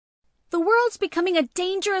world's becoming a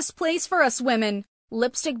dangerous place for us women.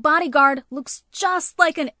 Lipstick Bodyguard looks just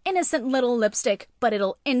like an innocent little lipstick, but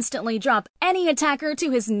it'll instantly drop any attacker to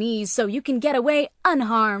his knees so you can get away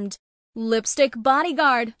unharmed. Lipstick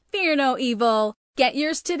Bodyguard, fear no evil. Get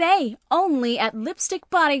yours today, only at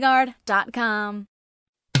lipstickbodyguard.com.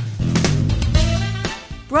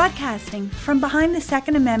 Broadcasting from behind the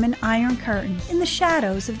Second Amendment Iron Curtain in the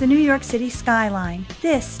shadows of the New York City skyline,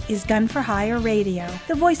 this is Gun for Hire Radio,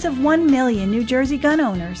 the voice of 1 million New Jersey gun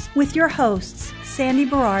owners, with your hosts, Sandy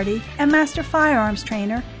Berardi and Master Firearms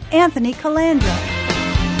Trainer, Anthony Calandra.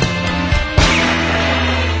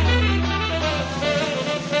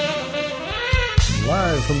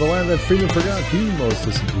 Live from the land that freedom forgot, the most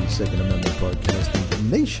listened to Second Amendment podcast in the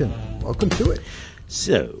nation. Welcome to it.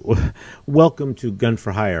 So, welcome to Gun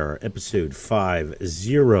for Hire, episode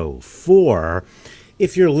 504.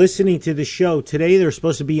 If you're listening to the show, today there's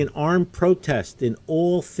supposed to be an armed protest in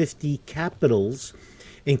all 50 capitals,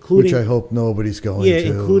 including... Which I hope nobody's going to. Yeah,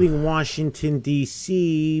 including Washington,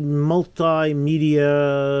 D.C.,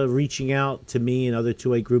 multimedia reaching out to me and other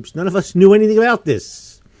 2A groups. None of us knew anything about this.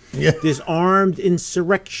 Yeah. This armed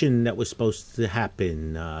insurrection that was supposed to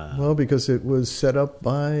happen. Well, because it was set up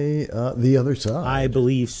by the other side. I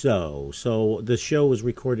believe so. So the show was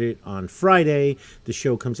recorded on Friday. The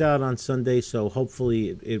show comes out on Sunday, so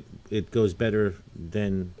hopefully it goes better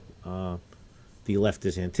than the left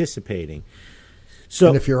is anticipating. So,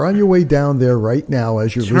 and if you're on your way down there right now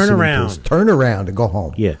as you're listening to this, turn around and go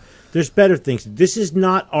home. Yeah. There's better things. This is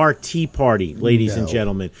not our Tea Party, ladies and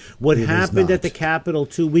gentlemen. What happened at the Capitol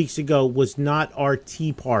 2 weeks ago was not our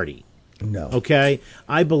Tea Party. No. Okay?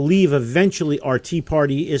 I believe eventually our Tea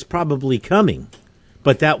Party is probably coming,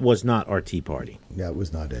 but that was not our Tea Party. That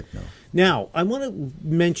was not it, no. Now, I want to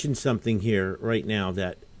mention something here right now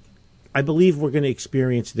that I believe we're going to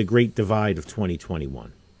experience the great divide of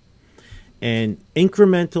 2021. And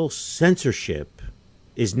incremental censorship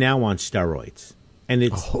is now on steroids. And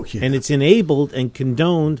it's enabled and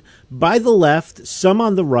condoned by the left, some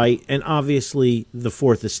on the right, and obviously the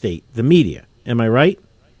fourth estate, the media. Am I right?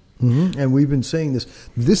 Mm-hmm. And we've been saying this.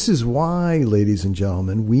 This is why, ladies and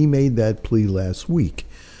gentlemen, we made that plea last week,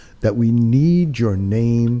 that we need your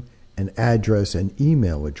name and address and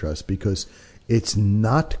email address, because it's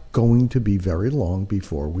not going to be very long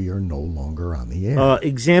before we are no longer on the air.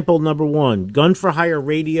 Example number one,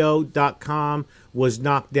 gunforhireradio.com was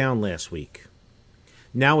knocked down last week.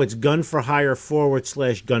 Now it's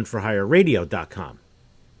gunforhire/gunforhireradio.com.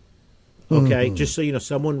 Okay, just so you know,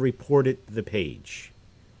 someone reported the page.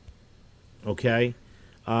 Okay,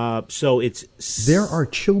 so it's... There are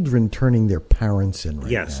children turning their parents in right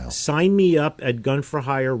now. Yes, sign me up at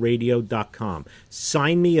gunforhireradio.com.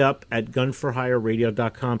 Sign me up at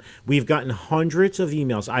gunforhireradio.com. We've gotten hundreds of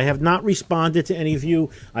emails. I have not responded to any of you.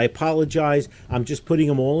 I apologize. I'm just putting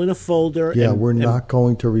them all in a folder. Yeah, we're not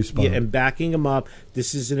going to respond. Yeah, and backing them up.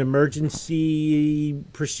 This is an emergency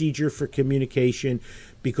procedure for communication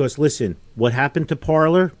because, listen, what happened to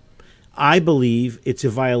Parler, I believe it's a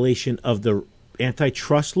violation of the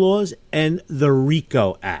antitrust laws and the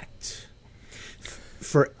RICO Act.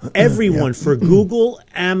 For everyone, for Google,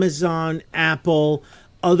 Amazon, Apple,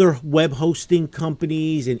 other web hosting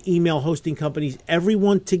companies and email hosting companies,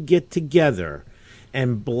 everyone to get together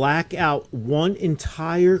and black out one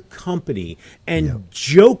entire company and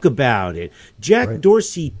joke about it. Jack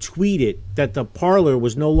Dorsey tweeted that the Parler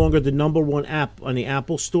was no longer the #1 app on the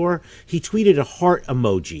Apple Store. He tweeted a heart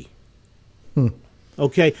emoji.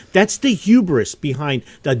 Okay, that's the hubris behind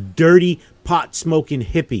the dirty pot-smoking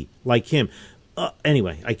hippie like him.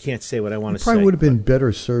 Anyway, I can't say what I want to say. Probably would have been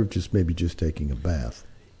better served just taking a bath.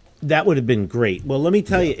 That would have been great. Well, let me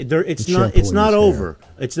tell you, it's not over.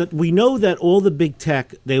 It's not. We know that all the big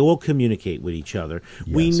tech, they all communicate with each other.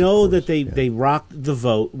 Yes, we know that they rock the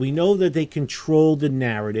vote. We know that they control the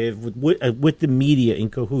narrative with the media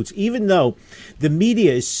in cahoots. Even though the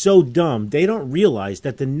media is so dumb, they don't realize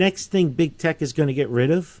that the next thing big tech is going to get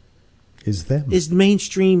rid of is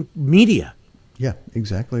mainstream media. Yeah,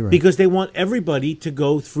 exactly right. Because they want everybody to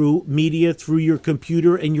go through media through your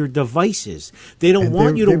computer and your devices. They don't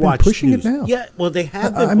want you to watch pushing news. it now. Yeah, well, they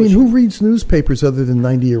have been. I mean, who reads newspapers other than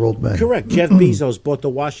 90-year-old men? Correct. Jeff Bezos bought the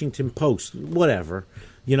Washington Post, whatever,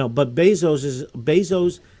 But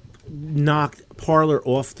Bezos knocked Parler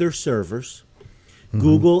off their servers.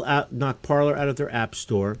 Google knocked Parler out of their app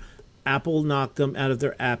store. Apple knocked them out of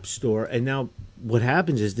their app store, and now what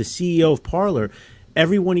happens is the CEO of Parler.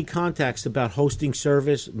 Everyone he contacts about hosting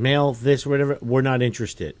service, mail, this, whatever, we're not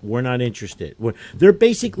interested. They're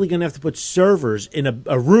basically going to have to put servers in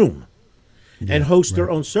a room and host their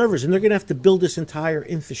own servers, and they're going to have to build this entire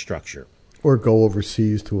infrastructure. Or go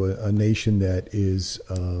overseas to a nation that is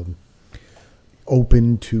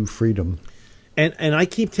open to freedom. And I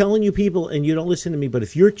keep telling you people, and you don't listen to me, but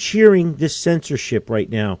if you're cheering this censorship right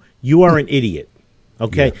now, you are an idiot.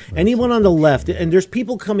 Okay? Yeah, Anyone on the left, and there's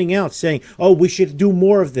people coming out saying, oh, we should do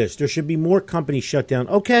more of this. There should be more companies shut down.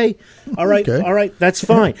 Okay. All right. Okay. All right. That's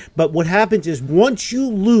fine. But what happens is once you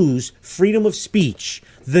lose freedom of speech,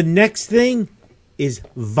 the next thing is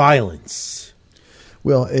violence.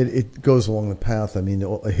 Well, it goes along the path. I mean,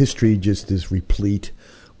 history just is replete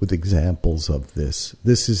with examples of this.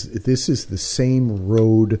 This is the same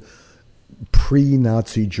road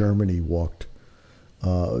pre-Nazi Germany walked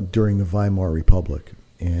during the Weimar Republic.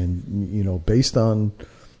 And, you know, based on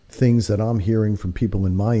things that I'm hearing from people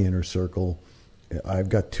in my inner circle, I've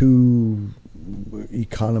got two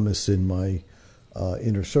economists in my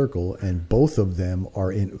inner circle, and both of them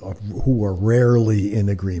who are rarely in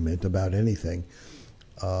agreement about anything,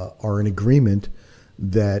 are in agreement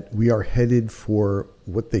that we are headed for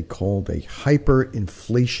what they called a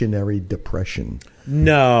hyperinflationary depression.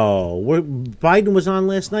 No. Biden was on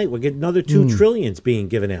last night. We're getting another $2 trillion being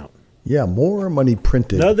given out. Yeah, more money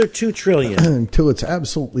printed. Another $2 trillion. Until it's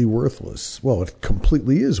absolutely worthless. Well, it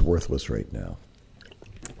completely is worthless right now.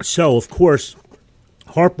 So, of course,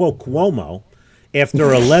 Harpo Cuomo,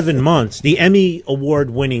 after 11 months, the Emmy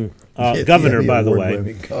Award-winning governor, by the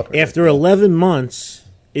way, after 11 months,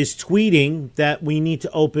 is tweeting that we need to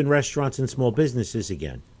open restaurants and small businesses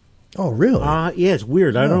again. Oh, really? Yeah, it's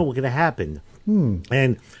weird. I don't know what's going to happen.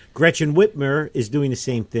 And Gretchen Whitmer is doing the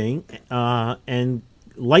same thing. And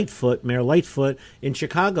Mayor Lightfoot in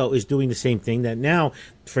Chicago is doing the same thing, that now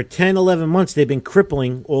for 10, 11 months they've been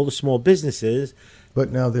crippling all the small businesses. But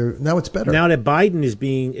now it's better. Now that Biden is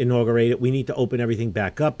being inaugurated, we need to open everything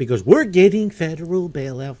back up because we're getting federal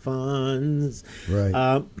bailout funds.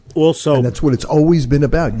 Right. Also, and that's what it's always been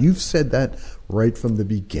about. You've said that right from the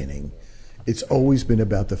beginning. It's always been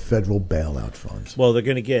about the federal bailout funds. Well, they're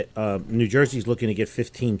going to get New Jersey's looking to get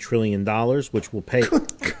 $15 trillion, which will pay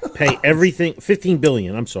everything. $15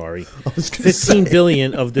 billion. I'm sorry, $15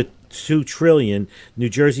 billion of the $2 trillion New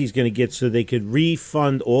Jersey's going to get, so they could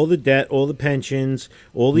refund all the debt, all the pensions,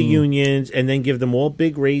 all the unions, and then give them all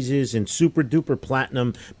big raises and super duper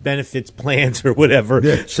platinum benefits plans or whatever.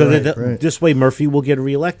 Yeah, so right, that this way Murphy will get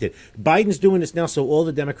reelected. Biden's doing this now, so all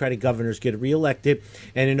the Democratic governors get reelected,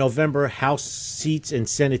 and in November, House seats and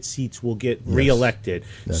Senate seats will get reelected.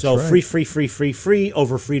 So right. free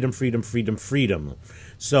over freedom.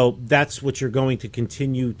 So that's what you're going to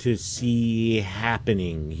continue to see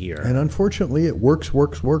happening here. And unfortunately, it works.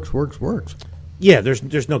 Yeah,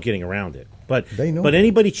 there's no getting around it. But They know but that.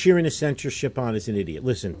 anybody cheering the censorship on is an idiot.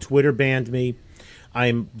 Listen, Twitter banned me.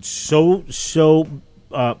 I'm so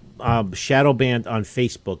shadow banned on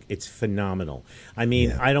Facebook. It's phenomenal. I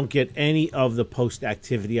mean, I don't get any of the post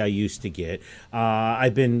activity I used to get.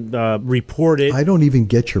 I've been reported. I don't even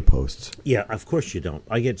get your posts. Yeah, of course you don't.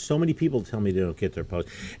 I get so many people tell me they don't get their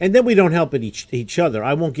posts, and then we don't help each other.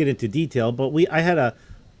 I won't get into detail, but I had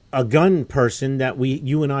a gun person that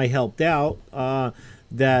you and I helped out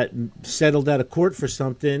that settled out of court for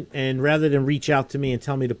something, and rather than reach out to me and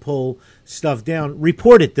tell me to pull stuff down,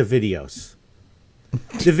 reported the videos.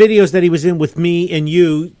 The videos that he was in with me and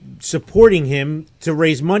you supporting him to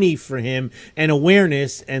raise money for him and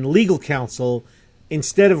awareness and legal counsel,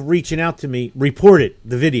 instead of reaching out to me, reported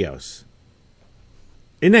the videos.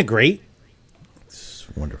 Isn't that great? It's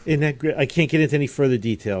wonderful. Isn't that great? I can't get into any further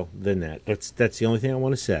detail than that. That's the only thing I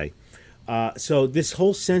want to say. So this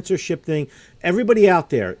whole censorship thing, everybody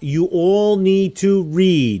out there, you all need to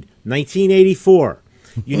read 1984.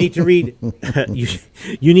 You need to read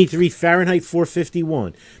you need to read Fahrenheit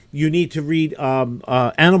 451. You need to read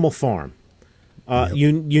Animal Farm.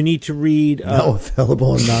 You need to read Now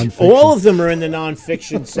available in nonfiction. all of them are in the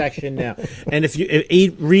nonfiction section now. And if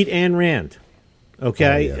you read Ayn Rand,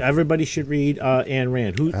 okay, everybody should read Ayn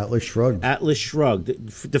Rand. Atlas Shrugged. Atlas Shrugged.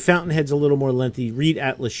 The Fountainhead's a little more lengthy. Read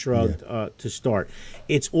Atlas Shrugged to start.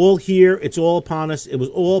 It's all here. It's all upon us. It was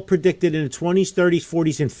all predicted in the 20s, 30s,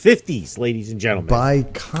 40s, and 50s, ladies and gentlemen. By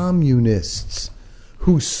communists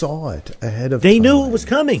who saw it ahead of time. They knew it was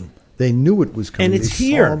coming. They knew it was coming. And it's they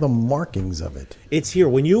here. saw the markings of it. It's here.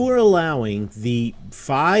 When you were allowing the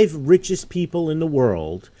 5 richest people in the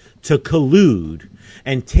world to collude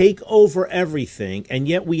and take over everything, and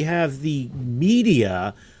yet we have the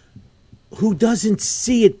media who doesn't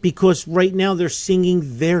see it because right now they're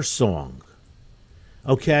singing their song.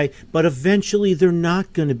 Okay? But eventually they're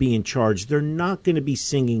not going to be in charge. They're not going to be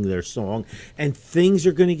singing their song, and things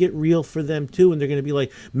are going to get real for them too, and they're going to be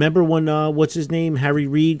like, remember when, what's his name, Harry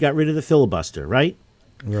Reid got rid of the filibuster, right?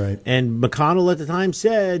 Right. And McConnell at the time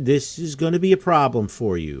said, this is going to be a problem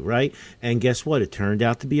for you, right? And guess what? It turned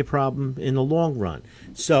out to be a problem in the long run.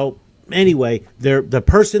 So anyway, the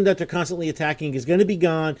person that they're constantly attacking is going to be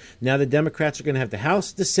gone. Now the Democrats are going to have the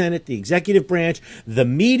House, the Senate, the executive branch, the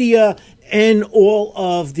media, and all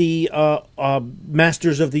of the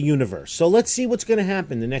masters of the universe. So let's see what's going to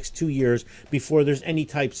happen the next 2 years before there's any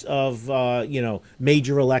types of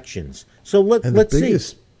major elections. So let's see.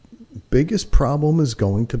 Biggest problem is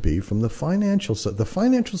going to be from the financial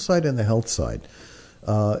side, and the health side.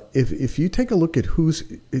 If you take a look at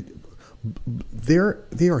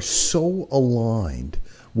they are so aligned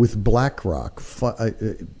with BlackRock,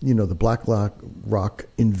 the BlackRock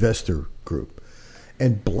investor group,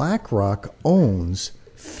 and BlackRock owns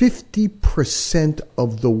 50%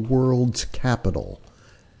 of the world's capital.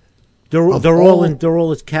 They're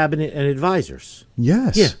all its cabinet and advisors.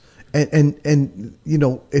 Yes. Yeah. And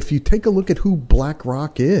if you take a look at who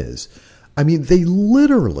BlackRock is, I mean, they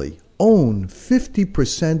literally own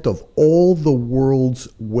 50% of all the world's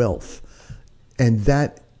wealth. And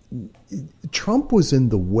that Trump was in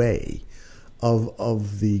the way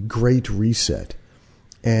of the Great Reset.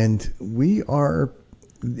 And they are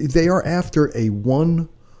after a one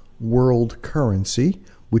world currency,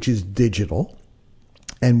 which is digital.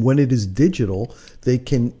 And when it is digital, they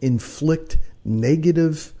can inflict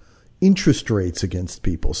negative interest rates against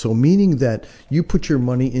people. So meaning that you put your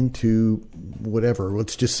money into whatever,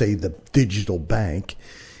 let's just say the digital bank,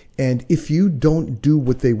 and if you don't do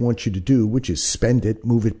what they want you to do, which is spend it,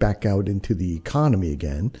 move it back out into the economy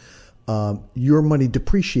again, your money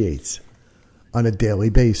depreciates on a daily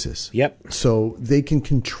basis. Yep. So they can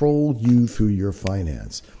control you through your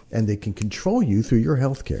finance, and they can control you through your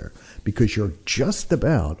health care, because you're just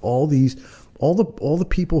about all the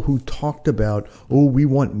people who talked about, we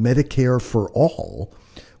want Medicare for all.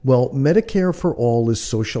 Well, Medicare for all is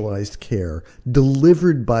socialized care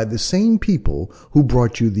delivered by the same people who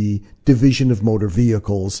brought you the Division of Motor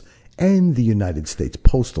Vehicles and the United States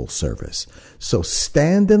Postal Service. So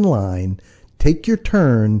stand in line, take your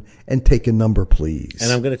turn, and take a number, please.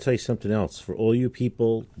 And I'm going to tell you something else. For all you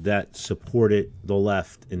people that supported the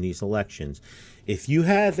left in these elections, if you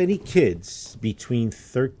have any kids between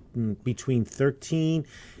 13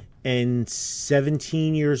 and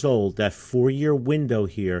 17 years old, that 4-year window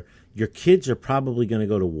here, your kids are probably going to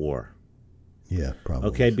go to war. Yeah, probably.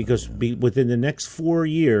 Okay, because within the next 4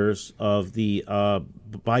 years of the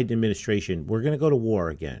Biden administration, we're going to go to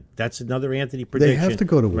war again. That's another Anthony prediction. They have to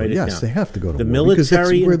go to war. Yes, they have to go to war. Because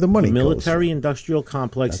that's where the money goes. The military-industrial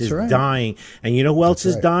complex is dying. And you know who else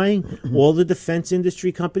is dying? All the defense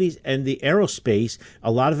industry companies and the aerospace,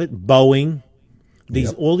 a lot of it, Boeing.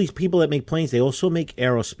 All these people that make planes, they also make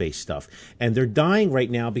aerospace stuff. And they're dying right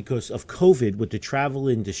now because of COVID, with the travel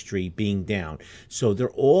industry being down. So they're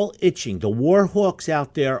all itching. The war hawks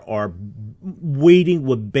out there are waiting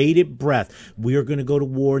with bated breath. We are going to go to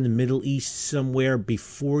war in the Middle East somewhere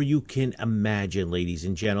before you can imagine, ladies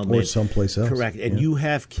and gentlemen. Or someplace else. Correct. And you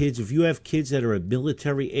have kids. If you have kids that are at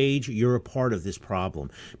military age, you're a part of this problem.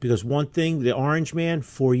 Because one thing, the Orange Man,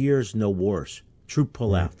 4 years, no wars. Troop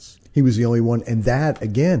pullouts. He was the only one. And that,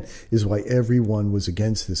 again, is why everyone was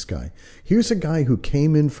against this guy. Here's a guy who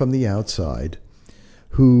came in from the outside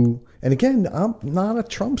who, and again, I'm not a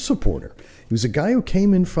Trump supporter. He was a guy who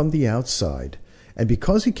came in from the outside. And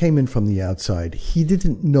because he came in from the outside, he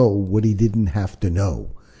didn't know what he didn't have to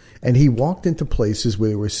know. And he walked into places where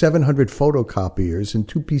there were 700 photocopiers and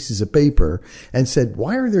 2 pieces of paper and said,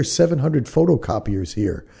 why are there 700 photocopiers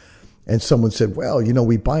here? And someone said, well,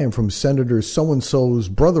 we buy them from Senator so-and-so's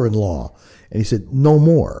brother-in-law. And he said, no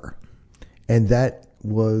more. And that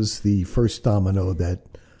was the first domino that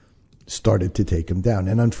started to take him down.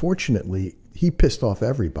 And unfortunately, he pissed off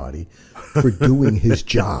everybody for doing his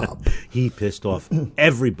job. He pissed off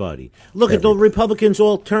everybody. Look at the Republicans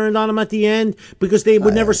all turned on him at the end because they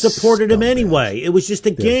would never supported him anyway. It was just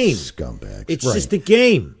a game. Scumbags. It's just a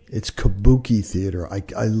game. It's kabuki theater.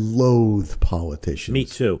 I loathe politicians. Me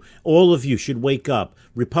too. All of you should wake up.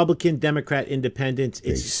 Republican, Democrat, Independents,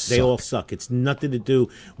 they all suck. It's nothing to do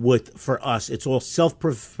for us. It's all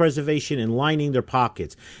self-preservation and lining their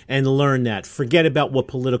pockets. And learn that. Forget about what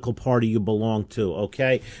political party you belong to,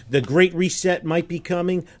 okay? The Great Reset might be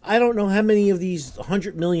coming. I don't know how many of these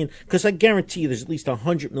 100 million, because I guarantee you there's at least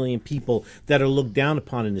 100 million people that are looked down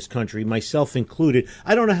upon in this country, myself included.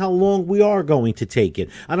 I don't know how long we are going to take it.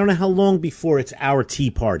 I don't know how long before it's our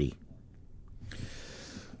Tea Party.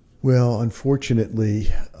 Well, unfortunately,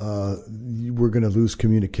 we're going to lose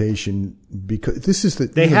communication because this is the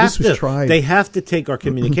They have to take our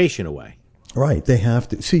communication away. Right, they have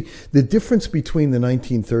to. See, the difference between the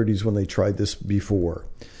 1930s when they tried this before,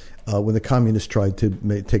 when the communists tried to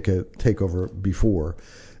take over before,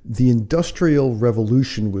 the Industrial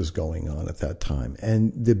Revolution was going on at that time.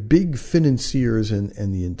 And the big financiers and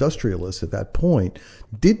the industrialists at that point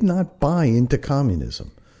did not buy into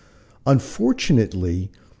communism.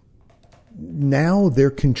 Unfortunately, now they're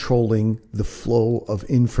controlling the flow of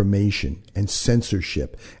information and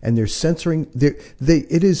censorship, and they're censoring.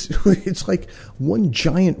 It's like one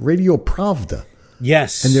giant Radio Pravda.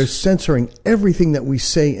 Yes, and they're censoring everything that we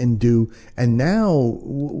say and do. And now,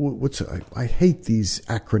 I hate these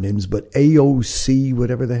acronyms, but AOC,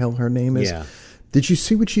 whatever the hell her name is. Yeah. Did you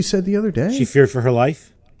see what she said the other day? She feared for her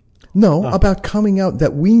life? No, about coming out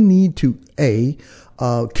that we need to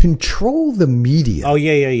control the media. Oh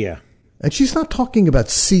yeah. And she's not talking about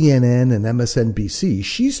CNN and MSNBC.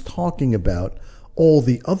 She's talking about all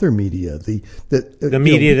the other media, the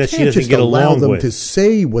media that she doesn't get along them with, to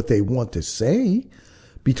say what they want to say.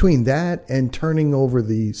 Between that and turning over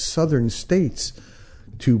the southern states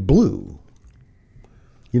to blue,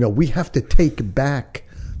 we have to take back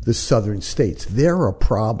the southern states. They're a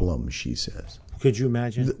problem, she says. Could you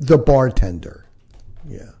imagine? The bartender,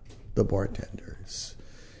 the bartender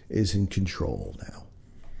is in control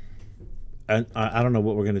now. I don't know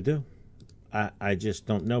what we're going to do. I just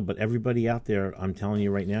don't know. But everybody out there, I'm telling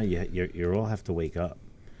you right now, you all have to wake up.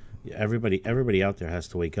 Everybody out there has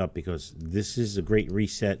to wake up, because this is a great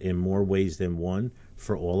reset in more ways than one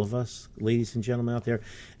for all of us, ladies and gentlemen out there.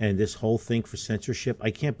 And this whole thing for censorship,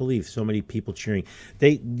 I can't believe so many people cheering.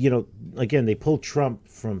 They pulled Trump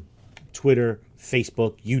from Twitter,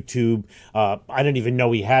 Facebook, YouTube. I didn't even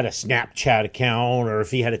know he had a Snapchat account or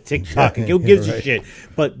if he had a TikTok. Who gives a shit?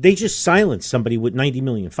 But they just silenced somebody with 90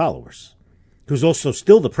 million followers, who's also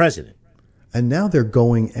still the president. And now they're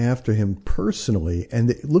going after him personally.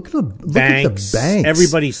 And look at the banks.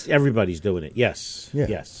 Everybody's doing it. Yes. Yeah.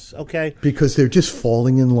 Yes. Okay. Because they're just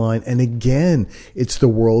falling in line. And again, it's the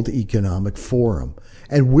World Economic Forum.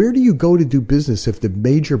 And where do you go to do business if the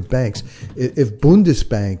major banks, if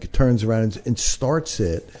Bundesbank turns around and starts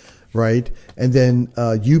it, right? And then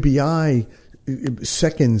UBI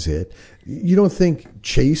seconds it. You don't think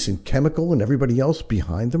Chase and Chemical and everybody else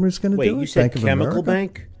behind them is going to do it? Wait, you said Bank of Chemical America?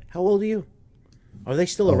 Bank? How old are you? Are they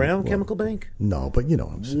still around, Chemical Bank? No, but you know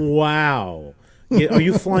what I'm saying. Wow. Are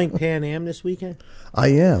you flying Pan Am this weekend? I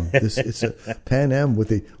am. It's a Pan Am with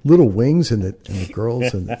the little wings and the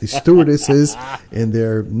girls and the stewardesses in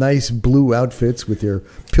their nice blue outfits with their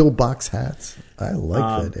pillbox hats. I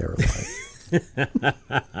like that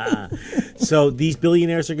airline. So these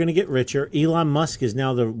billionaires are going to get richer. Elon Musk is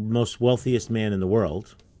now the most wealthiest man in the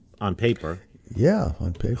world on paper. Yeah,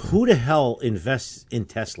 on paper. Who the hell invests in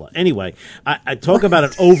Tesla? Anyway, I talk about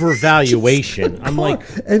an overvaluation. I'm like,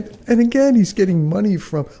 and again, he's getting money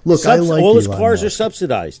from. Look, I like all his Elon cars Musk. are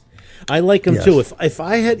subsidized. I like him too. If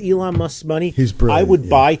I had Elon Musk's money, He's brilliant, I would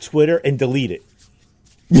buy Twitter and delete it.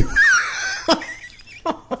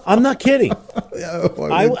 I'm not kidding.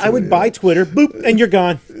 I would buy Twitter, boop, and you're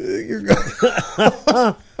gone. You're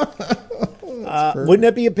gone. Wouldn't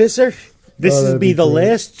that be a pisser? This would be the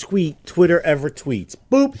last tweet Twitter ever tweets.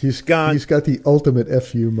 Boop, He's gone. He's got the ultimate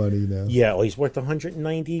FU money now. Yeah, well, he's worth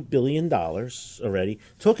 $190 billion already.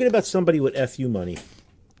 Talking about somebody with FU money,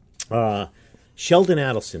 Sheldon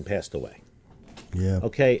Adelson passed away. Yeah.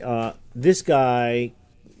 Okay, this guy,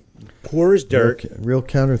 poor as dirt. Real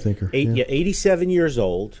counterthinker. 87 years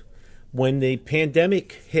old. When the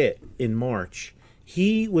pandemic hit in March,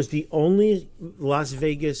 he was the only Las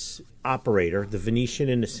Vegas operator, the Venetian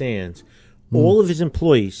and the Sands. All of his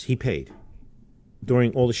employees he paid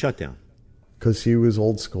during all the shutdown. Because he was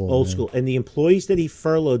old school. Old school. And the employees that he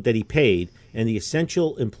furloughed that he paid, and the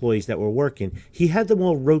essential employees that were working, he had them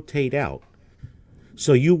all rotate out.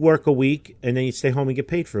 So you work a week, and then you'd stay home and get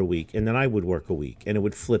paid for a week, and then I would work a week, and it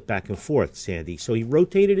would flip back and forth, Sandy. So he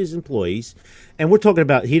rotated his employees, and we're talking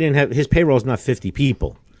about his payroll's not 50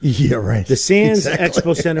 people. Yeah, right. The Sands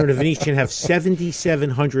Expo Center and the Venetian have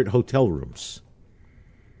 7,700 hotel rooms.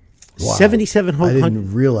 Wow. 7,700. I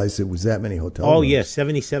didn't realize it was that many hotel rooms. Oh, yes,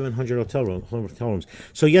 7,700 hotel rooms.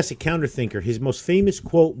 So, yes, a counterthinker. His most famous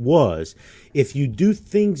quote was, if you do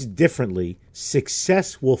things differently,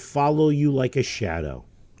 success will follow you like a shadow.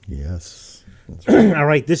 Yes. That's right. All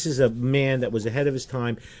right, this is a man that was ahead of his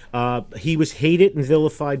time. He was hated and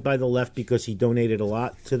vilified by the left because he donated a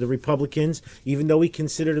lot to the Republicans. Even though he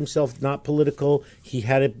considered himself not political, he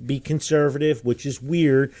had to be conservative, which is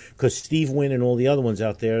weird because Steve Wynn and all the other ones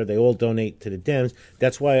out there, they all donate to the Dems.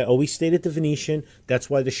 That's why I always stayed at the Venetian. That's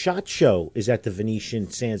why the SHOT Show is at the Venetian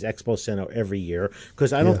Sands Expo Center every year,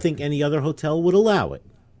 because I don't think any other hotel would allow it.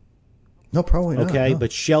 No, probably not. Okay, no.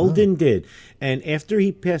 but Sheldon did. And after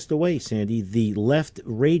he passed away, Sandy, the left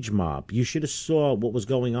rage mob, you should have saw what was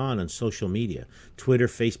going on social media. Twitter,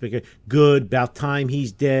 Facebook, good, about time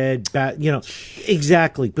he's dead,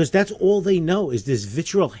 exactly. Because that's all they know is this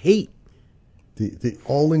vitriol hate. The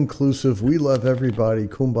all-inclusive, we love everybody,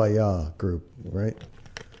 kumbaya group, right?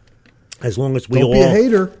 As long as we Don't be a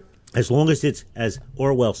hater. As long as it's, as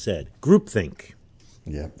Orwell said, groupthink.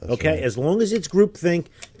 Yeah, that's okay, right. As long as it's groupthink,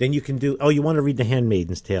 then you can do. Oh, you want to read The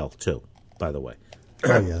Handmaid's Tale too, by the way.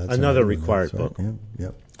 Oh yeah, that's another right. required That's right. book. Yeah.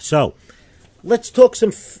 So, let's talk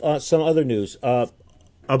some other news.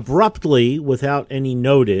 Abruptly, without any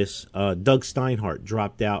notice, Doug Steinhardt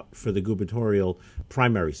dropped out for the gubernatorial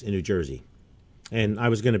primaries in New Jersey, and I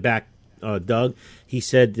was going to back Doug. He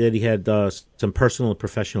said that he had some personal and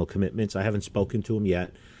professional commitments. I haven't spoken to him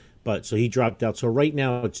yet, but so he dropped out. So right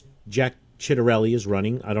now it's Jack Ciattarelli is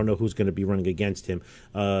running. I don't know who's going to be running against him.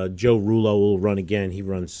 Joe Rullo will run again. He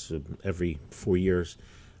runs every 4 years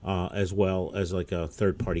as well as like a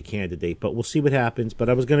third-party candidate. But we'll see what happens. But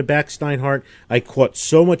I was going to back Steinhardt. I caught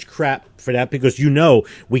so much crap for that because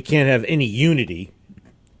we can't have any unity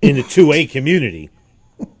in the 2A community.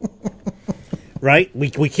 Right? We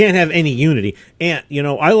can't have any unity. And,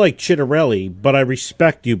 I like Ciattarelli, but I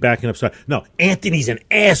respect you backing up. No, Anthony's an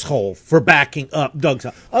asshole for backing up Doug's.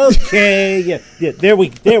 Okay, yeah, there we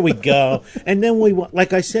go. And then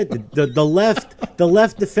like I said, the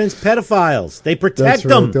left defends pedophiles. They protect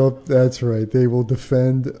them. That's right. They will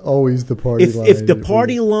defend always the party line. If the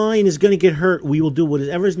party line is going to get hurt, we will do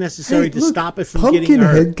whatever is necessary to stop it from getting hurt.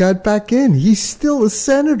 Pumpkinhead got back in. He's still a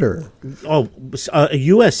senator. Oh, a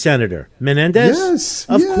U.S. Senator. Menendez? Yes.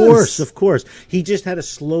 Of course. He just had to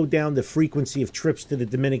slow down the frequency of trips to the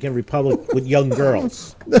Dominican Republic with young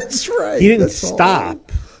girls. That's right. He didn't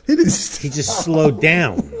stop. He didn't. He just slowed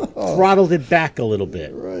down, throttled it back a little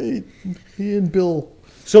bit. Right. He and Bill.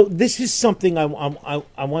 So this is something I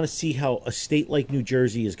want to see how a state like New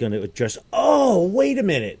Jersey is going to address. Oh, wait a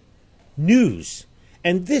minute. News.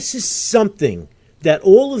 And this is something that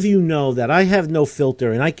all of you know that I have no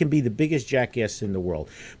filter and I can be the biggest jackass in the world.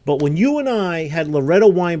 But when you and I had Loretta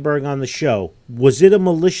Weinberg on the show, was it a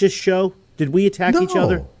malicious show? Did we attack each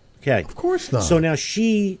other? Okay. Of course not. So now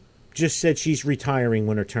she just said she's retiring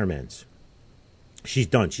when her term ends. She's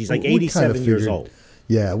done. She's like 87 years old.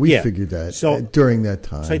 Yeah, we figured that during that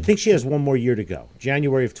time. So I think she has one more year to go,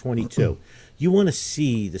 January of 22. You want to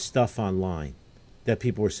see the stuff online that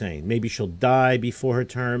people were saying. Maybe she'll die before her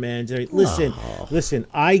term ends. Listen,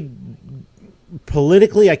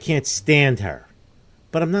 politically I can't stand her,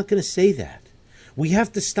 but I'm not going to say that. We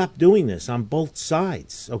have to stop doing this on both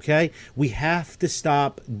sides, okay? We have to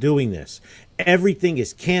stop doing this. Everything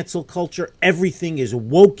is cancel culture. Everything is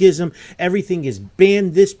wokeism. Everything is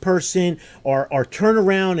ban this person or turn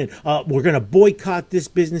around and we're going to boycott this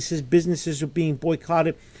businesses. Businesses are being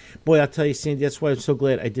boycotted. Boy, I'll tell you, Sandy, that's why I'm so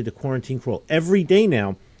glad I did the quarantine crawl. Every day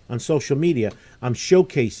now on social media, I'm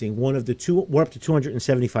showcasing we're up to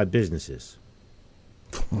 275 businesses.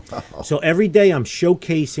 So every day I'm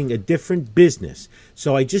showcasing a different business.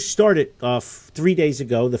 So I just started 3 days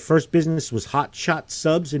ago. The first business was Hot Shot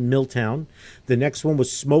Subs in Milltown. The next one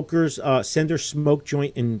was Sender Smoke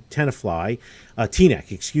Joint in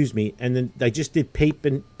Teaneck, excuse me. And then I just did Paint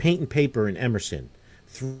and Paper in Emerson.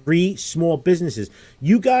 3 small businesses.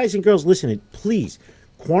 You guys and girls listening, please,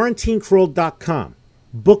 quarantinecrawl.com.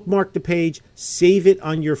 Bookmark the page, save it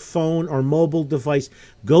on your phone or mobile device.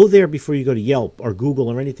 Go there before you go to Yelp or Google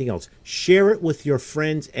or anything else. Share it with your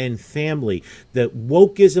friends and family. The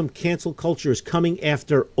wokeism, cancel culture is coming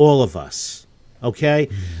after all of us. Okay?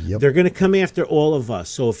 Yep. They're going to come after all of us.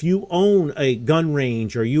 So if you own a gun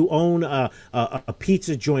range or you own a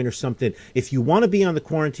pizza joint or something, if you want to be on the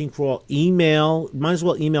quarantine crawl, might as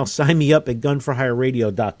well email sign me up at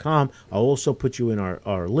gunforhireradio.com. I'll also put you in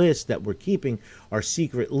our list that we're keeping, our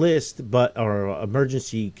secret list, but our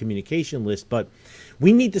emergency communication list. But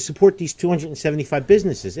we need to support these 275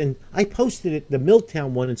 businesses. And I posted it, the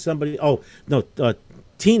Milltown one, and somebody,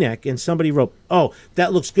 Teaneck, and somebody wrote, "Oh,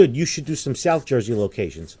 that looks good. You should do some South Jersey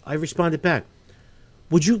locations." I responded back,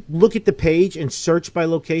 "Would you look at the page and search by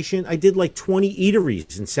location? I did like 20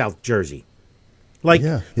 eateries in South Jersey. What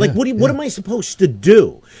am I supposed to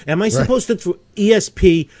do? Am I supposed to through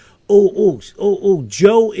ESP?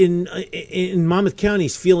 Joe in Monmouth County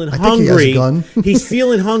is feeling hungry. Think he has a gun. He's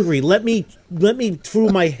feeling hungry. Let me through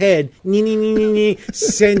my head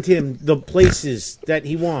send him the places that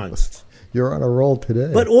he wants." You're on a roll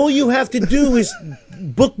today. But all you have to do is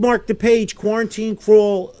bookmark the page,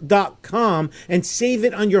 quarantinecrawl.com, and save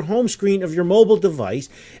it on your home screen of your mobile device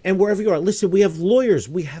and wherever you are. Listen, we have lawyers,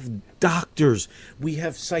 we have doctors, we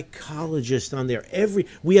have psychologists on there.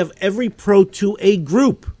 We have every Pro 2A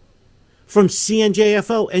group. From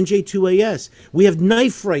CNJFO, NJ2AS. We have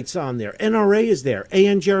Knife Rights on there. NRA is there.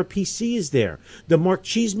 ANJRPC is there. The Mark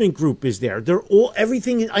Cheeseman Group is there. They're all,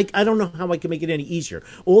 everything, I don't know how I can make it any easier.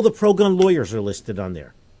 All the pro-gun lawyers are listed on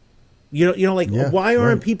there. Why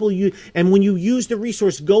aren't people and when you use the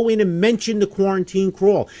resource, go in and mention the Quarantine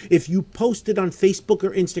Crawl. If you post it on Facebook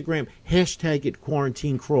or Instagram, hashtag it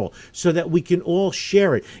Quarantine Crawl so that we can all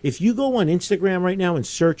share it. If you go on Instagram right now and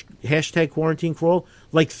search hashtag Quarantine Crawl,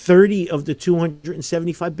 like 30 of the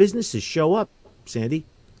 275 businesses show up, Sandy.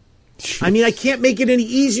 I mean, I can't make it any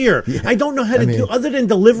easier. Yeah. I don't know how to do other than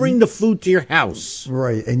delivering the food to your house.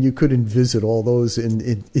 Right, and you couldn't visit all those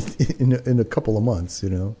in a couple of months, you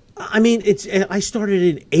know. I mean, I started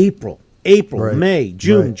in April, right. May,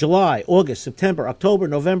 June, right. July, August, September, October,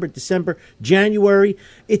 November, December, January.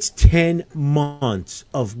 It's 10 months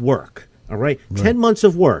of work, all right? 10 months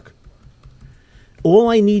of work. All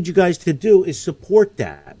I need you guys to do is support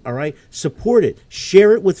that, all right? Support it.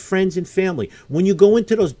 Share it with friends and family. When you go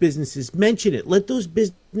into those businesses, mention it. Let those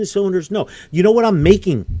business owners know. You know what I'm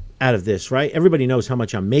making out of this, right? Everybody knows how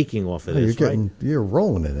much I'm making off of this, right? You're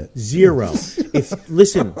rolling in it. Zero. If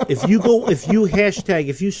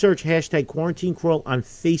you search hashtag Quarantine Crawl on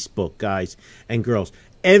Facebook, guys and girls,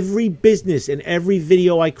 every business and every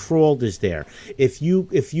video I crawled is there. If you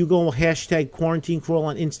go hashtag Quarantine Crawl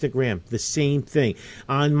on Instagram, the same thing.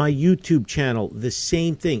 On my YouTube channel, the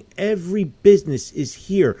same thing. Every business is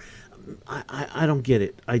here. I don't get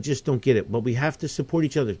it. I just don't get it. But we have to support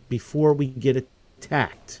each other before we get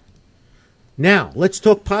attacked. Now, let's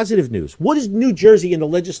talk positive news. What is New Jersey and the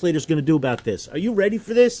legislators going to do about this? Are you ready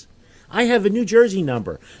for this? I have a New Jersey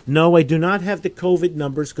number. No, I do not have the COVID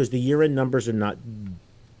numbers because the year-end numbers are not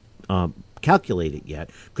calculated yet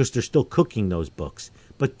because they're still cooking those books.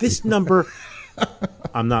 But this number,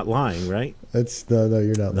 I'm not lying, right? No,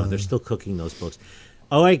 you're not lying. No, they're still cooking those books.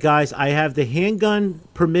 All right, guys, I have the handgun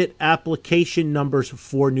permit application numbers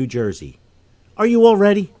for New Jersey. Are you all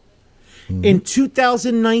ready? Mm-hmm. In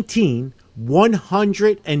 2019,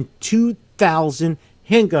 102,000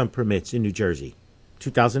 handgun permits in New Jersey.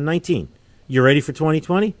 2019. You ready for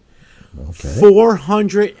 2020? Okay.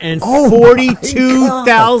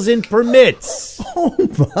 442,000 permits. Oh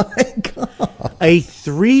my God. A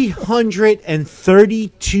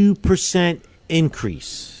 332%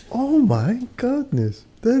 increase. Oh my goodness.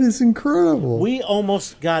 That is incredible. We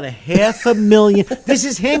almost got 500,000. This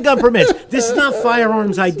is handgun permits. This is not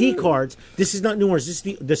firearms ID cards. This is not new ones. This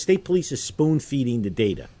is the state police is spoon feeding the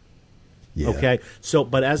data. Yeah. Okay. So,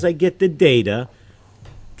 but as I get the data,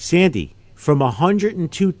 Sandy, from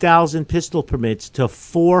 102,000 pistol permits to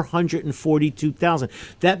 442,000.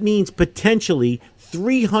 That means potentially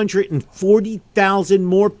 340,000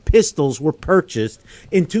 more pistols were purchased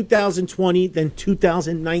in 2020 than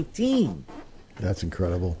 2019. That's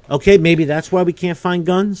incredible. Okay, maybe that's why we can't find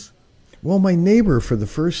guns. Well, my neighbor, for the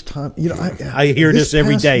first time, I hear this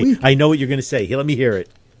every day. Week, I know what you're going to say. Here, let me hear it.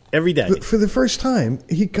 Every day. For the first time,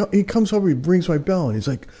 he comes over, he rings my bell, and he's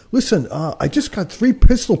like, listen, I just got 3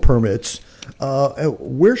 pistol permits.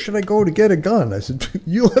 Where should I go to get a gun? I said,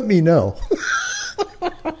 you let me know.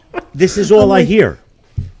 This is all I hear.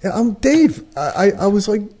 I'm Dave. I was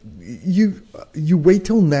like, you wait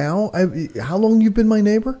till now? How long you been my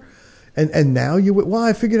neighbor? And now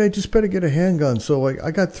I figured I just better get a handgun. So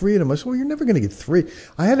I got 3 of them. I said, well, you're never going to get 3.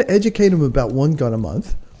 I had to educate him about 1 gun a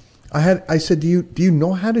month. I said, do you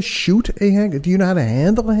know how to shoot a handgun? Do you know how to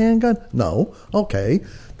handle a handgun? No. Okay.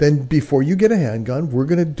 Then before you get a handgun, we're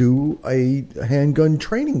going to do a handgun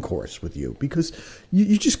training course with you because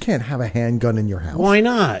you just can't have a handgun in your house. Why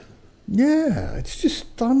not? Yeah, it's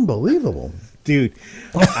just unbelievable. Dude,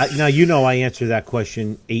 now you know I answer that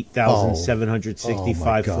question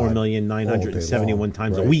 8,765, 4,971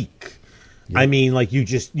 times a week. Yep. I mean, like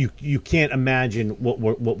you can't imagine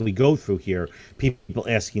what we go through here. People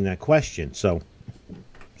asking that question. So,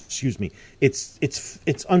 excuse me, it's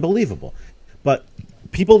unbelievable. But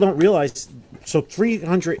people don't realize. So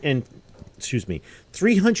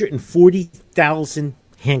 340,000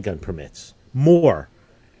 handgun permits more.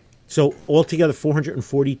 So altogether,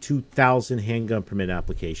 442,000 handgun permit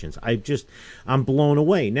applications. I'm blown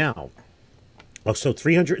away. Now, Oh, so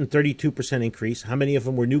 332% increase. How many of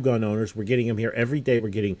them were new gun owners? We're getting them here every day. We're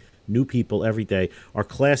getting new people every day. Our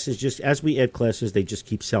classes, just as we add classes, they just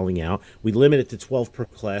keep selling out. We limit it to 12 per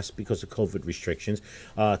class because of COVID restrictions.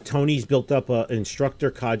 Tony's built up an instructor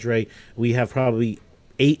cadre. We have probably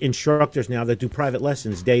 8 instructors now that do private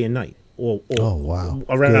lessons day and night. Or oh, wow.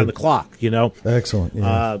 Around the clock, you know. Excellent.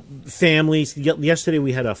 Yeah. Families. Yesterday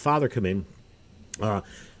we had a father come in.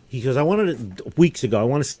 He goes, weeks ago, I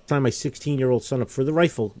want to sign my 16-year-old son up for the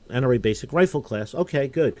NRA basic rifle class. Okay,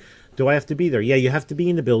 good. Do I have to be there? Yeah, you have to be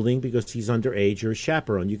in the building because he's underage. You're a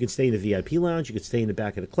chaperone. You can stay in the VIP lounge. You can stay in the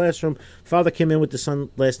back of the classroom. Father came in with the son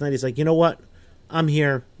last night. He's like, you know what? I'm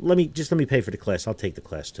here. Let me pay for the class. I'll take the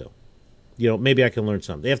class too. You know, maybe I can learn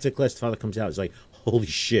something. After the class, the father comes out. He's like, holy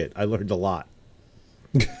shit, I learned a lot.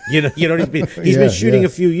 You know what I mean? He's been shooting a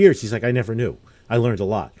few years. He's like, I never knew. I learned a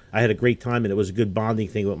lot. I had a great time, and it was a good bonding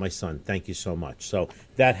thing with my son. Thank you so much. So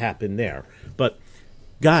that happened there. But,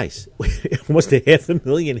 guys, almost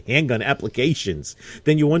 500,000 handgun applications.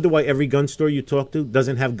 Then you wonder why every gun store you talk to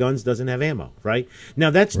doesn't have guns, doesn't have ammo, right? Now,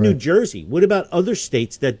 that's New Jersey. What about other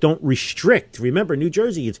states that don't restrict? Remember, New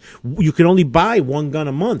Jersey, you can only buy one gun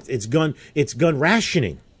a month. It's gun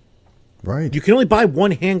rationing. Right. You can only buy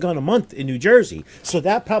one handgun a month in New Jersey, so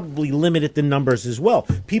that probably limited the numbers as well.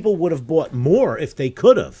 People would have bought more if they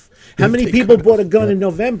could have. How many people bought a gun in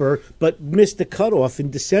November but missed the cutoff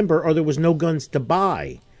in December, or there was no guns to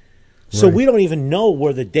buy? So we don't even know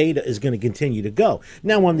where the data is going to continue to go.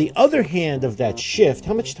 Now, on the other hand of that shift,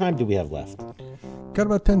 how much time do we have left? Got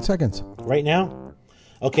about 10 seconds. Right now?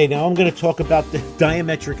 Okay, now I'm going to talk about the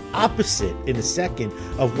diametric opposite in a second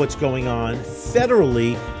of what's going on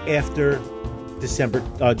federally after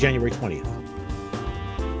January 20th.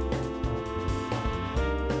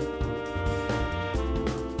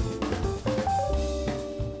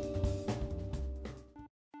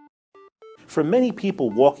 For many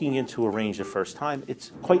people, walking into a range the first time,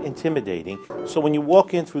 it's quite intimidating. So when you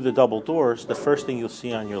walk in through the double doors, the first thing you'll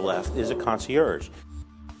see on your left is a concierge.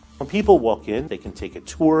 When people walk in, they can take a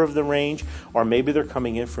tour of the range, or maybe they're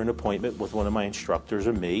coming in for an appointment with one of my instructors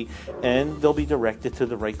or me, and they'll be directed to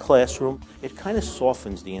the right classroom. It kind of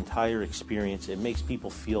softens the entire experience. It makes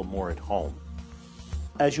people feel more at home.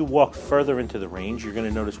 As you walk further into the range, you're going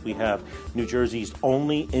to notice we have New Jersey's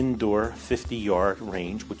only indoor 50-yard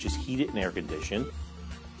range, which is heated and air-conditioned.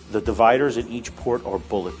 The dividers at each port are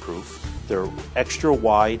bulletproof. They're extra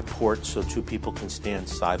wide ports so 2 people can stand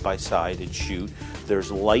side by side and shoot.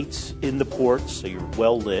 There's lights in the ports, so you're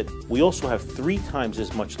well lit. We also have 3 times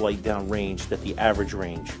as much light down range that the average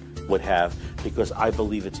range would have, because I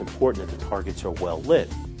believe it's important that the targets are well lit.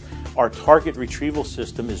 Our target retrieval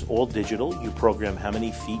system is all digital. You program how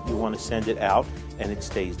many feet you want to send it out, and it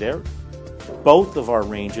stays there. Both of our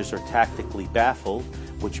ranges are tactically baffled,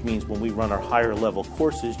 which means when we run our higher level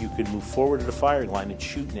courses, you can move forward to the firing line and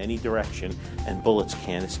shoot in any direction, and bullets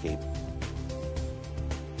can't escape.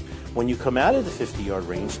 When you come out of the 50-yard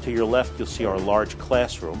range, to your left you'll see our large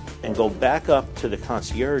classroom, and go back up to the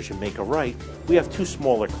concierge and make a right. We have 2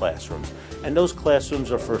 smaller classrooms, and those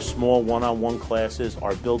classrooms are for small one-on-one classes,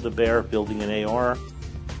 our Build-A-Bear, building an AR.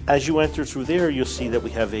 As you enter through there, you'll see that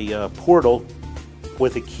we have a portal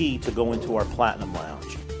with a key to go into our Platinum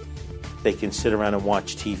Lounge. They can sit around and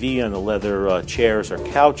watch TV on the leather chairs or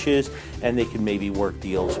couches, and they can maybe work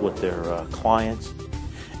deals with their clients.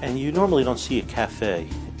 And you normally don't see a cafe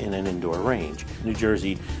in an indoor range. In New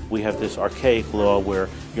Jersey, we have this archaic law where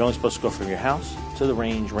you're only supposed to go from your house to the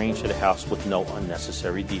range to the house with no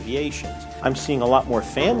unnecessary deviations. I'm seeing a lot more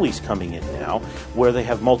families coming in now where they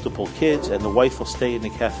have multiple kids, and the wife will stay in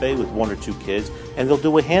the cafe with 1 or 2 kids, and they'll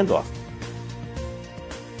do a handoff.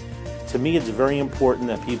 To me, it's very important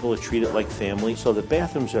that people are treated like family, so the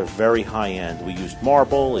bathrooms are very high-end. We used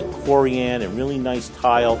marble and corian and really nice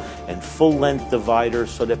tile and full-length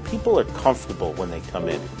dividers so that people are comfortable when they come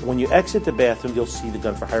in. When you exit the bathroom, you'll see the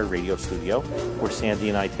Gun for Hire radio studio, where Sandy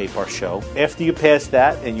and I tape our show. After you pass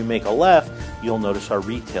that and you make a left, you'll notice our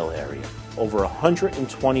retail area. Over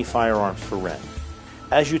 120 firearms for rent.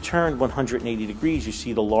 As you turn 180 degrees, you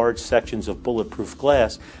see the large sections of bulletproof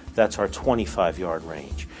glass. That's our 25-yard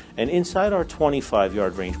range. And inside our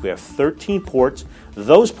 25-yard range, we have 13 ports.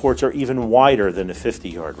 Those ports are even wider than the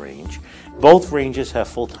 50-yard range. Both ranges have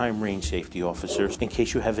full-time range safety officers. In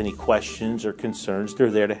case you have any questions or concerns,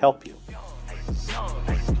 they're there to help you.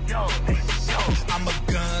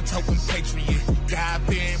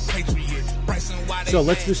 So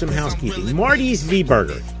let's do some housekeeping. Marty's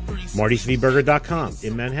V-Burger. Marty'sVburger.com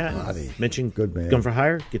in Manhattan. Marty. Mention Good man. Gun for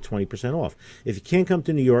Hire, get 20% off. If you can't come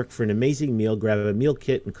to New York for an amazing meal, grab a meal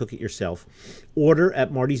kit and cook it yourself. Order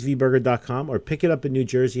at Marty'sVburger.com or pick it up in New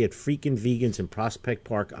Jersey at Freakin' Vegans in Prospect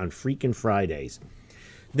Park on Freakin' Fridays.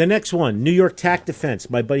 The next one, New York Tax Defense,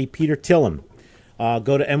 my buddy Peter Tillum.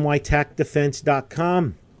 Go to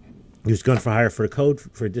nytaxdefense.com. Use Gun for Hire for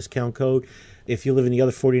a discount code. If you live in the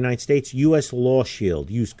other 49 states, U.S. Law Shield.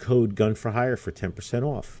 Use code Gun for Hire for 10%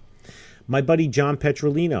 off. My buddy John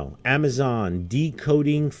Petrolino, Amazon,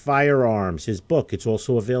 Decoding Firearms, his book. It's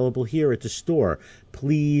also available here at the store.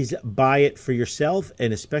 Please buy it for yourself,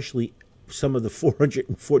 and especially some of the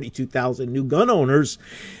 442,000 new gun owners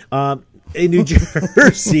in New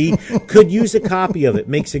Jersey could use a copy of it.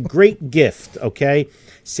 Makes a great gift, okay?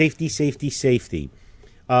 Safety, safety, safety.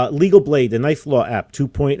 Legal Blade, the Knife Law app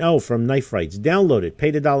 2.0 from Knife Rights. Download it.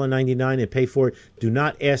 Pay the $1.99 and pay for it. Do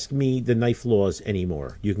not ask me the knife laws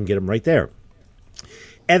anymore. You can get them right there.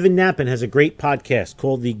 Evan Nappen has a great podcast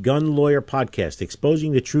called the Gun Lawyer Podcast,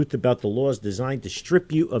 exposing the truth about the laws designed to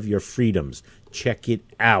strip you of your freedoms. Check it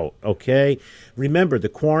out, okay? Remember, the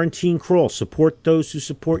Quarantine Crawl. Support those who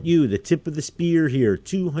support you. The tip of the spear here,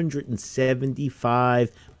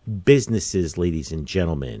 275 businesses, ladies and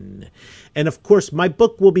gentlemen. And of course, my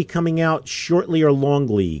book will be coming out shortly or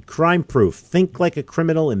longly. Crime Proof. Think like a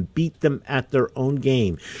criminal and beat them at their own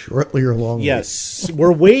game. Shortly or longly. Yes.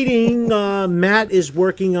 We're waiting. Matt is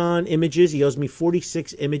working on images. He owes me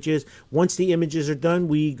 46 images. Once the images are done,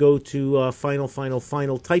 we go to final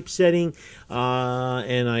typesetting.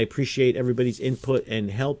 And I appreciate everybody's input and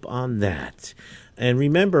help on that. And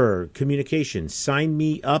remember, communication. Sign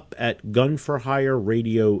me up at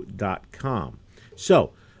gunforhireradio.com.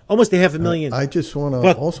 So, almost 500,000. I just want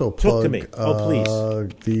to also plug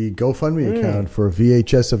the GoFundMe account for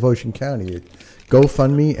VHS of Ocean County.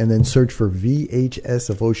 GoFundMe and then search for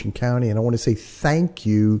VHS of Ocean County. And I want to say thank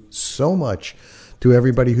you so much to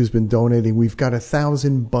everybody who's been donating. We've got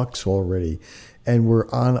 $1,000 already, and we're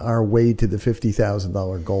on our way to the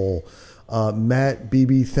 $50,000 goal. Matt,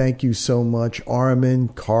 BB, thank you so much. Armin,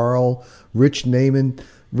 Carl, Rich Naiman.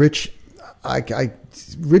 Rich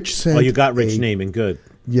sent. Oh, you got Rich Naiman. Good.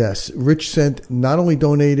 Yes. Rich sent, not only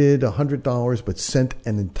donated $100, but sent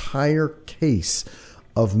an entire case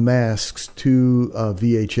of masks to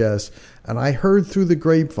VHS. And I heard through the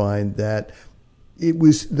grapevine that it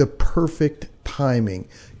was the perfect timing.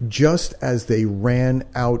 Just as they ran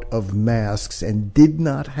out of masks and did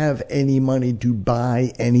not have any money to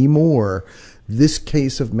buy any more, this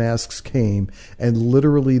case of masks came, and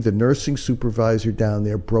literally the nursing supervisor down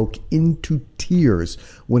there broke into tears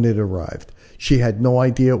when it arrived. She had no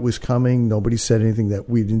idea it was coming. Nobody said anything that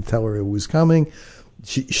we didn't tell her it was coming.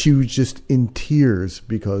 She was just in tears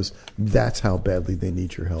because that's how badly they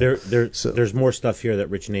need your help. There's more stuff here that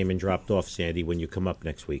Rich Naiman dropped off, Sandy, when you come up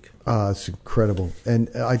next week. It's incredible. And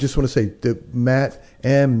I just want to say, Matt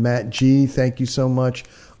M., Matt G., thank you so much.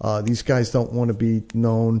 These guys don't want to be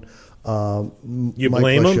known. You Mike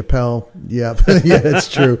blame them? LaChapelle. Yeah, yeah,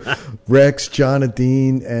 that's true. Rex, John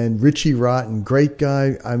Adine, and Richie Rotten. Great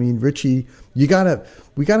guy. I mean, Richie, we gotta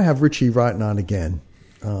have Richie Rotten on again.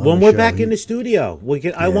 When we're back in the studio,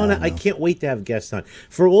 I can't wait to have guests on.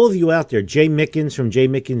 For all of you out there, Jay Mickens from Jay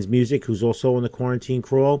Mickens Music, who's also on the Quarantine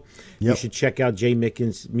Crawl. Yep. You should check out Jay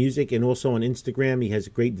Mickens Music, and also on Instagram, he has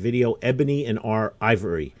a great video, Ebony and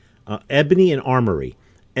Armory. Ebony and Armory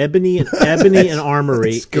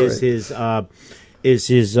is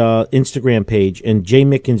his Instagram page, and Jay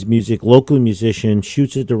Mickens Music, local musician,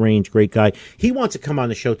 shoots at the range, great guy. He wants to come on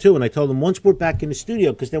the show too, and I told him once we're back in the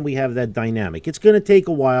studio, because then we have that dynamic. It's going to take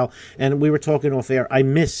a while, and we were talking off air. I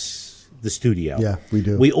miss the studio. Yeah, we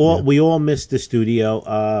do. We all miss the studio.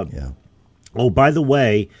 Oh, by the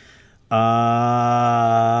way,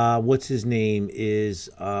 what's his name is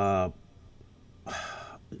Maj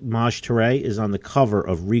Touré is on the cover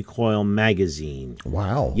of Recoil magazine.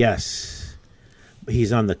 Wow. Yes.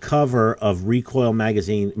 He's on the cover of Recoil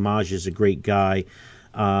magazine. Maj is a great guy,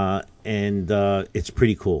 and it's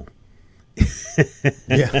pretty cool.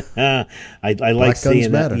 Yeah. I like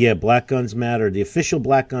seeing that. Yeah, Black Guns Matter, the official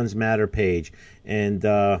Black Guns Matter page. And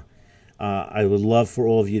I would love for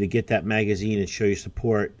all of you to get that magazine and show your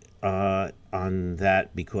support on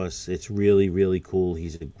that, because it's really, really cool.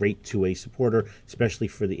 He's a great two-way supporter, especially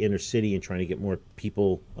for the inner city and trying to get more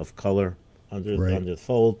people of color under the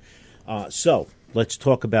fold. So let's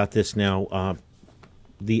talk about this now.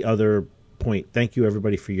 The other point. Thank you,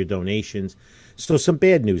 everybody, for your donations. So some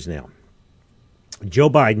bad news now. Joe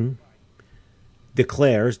Biden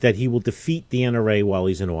declares that he will defeat the NRA while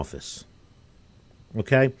he's in office.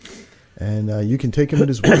 Okay? And you can take him at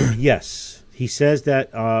his word. Yes. He says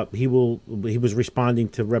that he was responding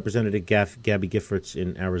to Representative Gabby Giffords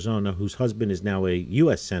in Arizona, whose husband is now a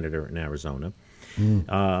U.S. senator in Arizona.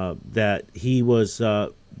 That he was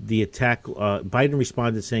the attack. Biden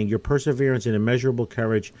responded saying, "Your perseverance and immeasurable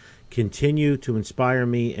courage continue to inspire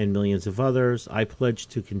me and millions of others. I pledge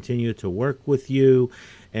to continue to work with you,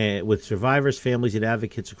 with survivors, families, and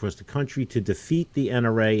advocates across the country to defeat the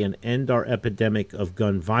NRA and end our epidemic of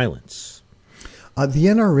gun violence." The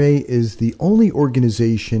NRA is the only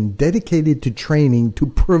organization dedicated to training to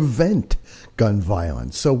prevent gun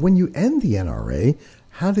violence. So when you end the NRA,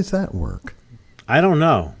 how does that work? I don't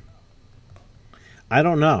know. I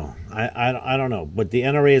don't know. I don't know. But the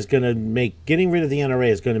NRA is going to getting rid of the NRA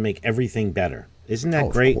is going to make everything better. Isn't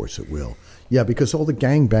that great? Of course it will. Yeah, because all the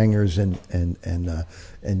gangbangers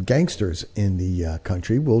and gangsters in the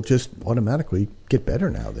country will just automatically get better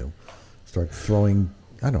now. They'll start throwing,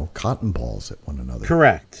 I don't know, cotton balls at one another.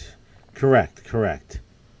 Correct.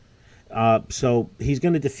 So he's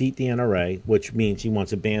going to defeat the NRA, which means he wants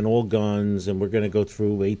to ban all guns, and we're going to go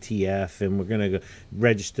through ATF, and we're going to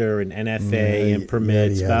register an NFA and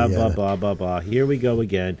permits, blah, blah, blah. Here we go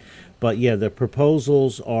again. But, yeah, the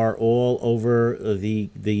proposals are all over the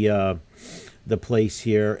place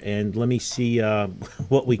here, and let me see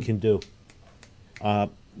what we can do.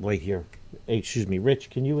 Wait here. Hey, excuse me, Rich,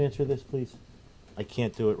 can you answer this, please? I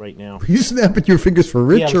can't do it right now. Are you snapping your fingers for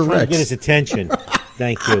Rich or Rex? Yeah, I'm trying to get his attention.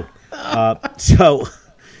 Thank you.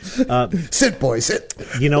 Sit, boy, sit.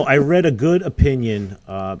 I read a good opinion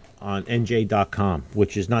on NJ.com,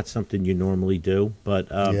 which is not something you normally do. But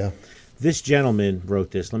this gentleman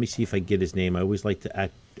wrote this. Let me see if I get his name. I always like to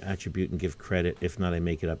attribute and give credit. If not, I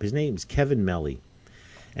make it up. His name is Kevin Melly.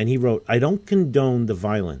 And he wrote, "I don't condone the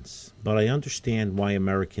violence, but I understand why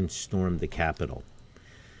Americans stormed the Capitol."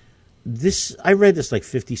 I read this like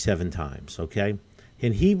 57 times, okay?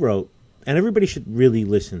 And he wrote, and everybody should really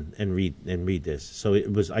listen and read this. So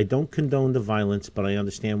it was, "I don't condone the violence, but I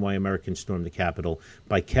understand why Americans stormed the Capitol,"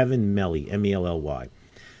 by Kevin Melly, M-E-L-L-Y.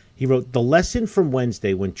 He wrote, "The lesson from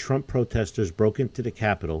Wednesday when Trump protesters broke into the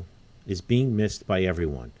Capitol is being missed by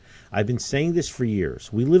everyone. I've been saying this for years.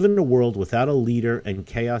 We live in a world without a leader, and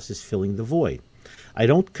chaos is filling the void. I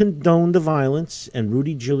don't condone the violence, and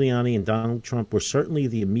Rudy Giuliani and Donald Trump were certainly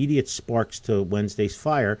the immediate sparks to Wednesday's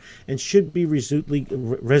fire and should be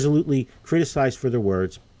resolutely criticized for their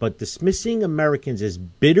words, but dismissing Americans as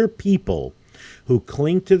bitter people who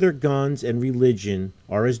cling to their guns and religion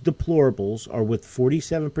are as deplorables are with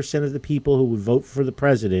 47% of the people who would vote for the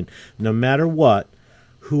president, no matter what,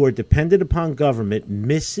 who are dependent upon government,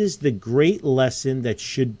 misses the great lesson that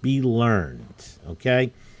should be learned."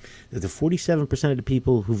 Okay? The 47% of the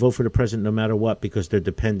people who vote for the president no matter what because they're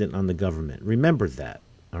dependent on the government. Remember that,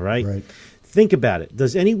 all right? Right. Think about it.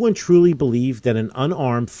 Does anyone truly believe that an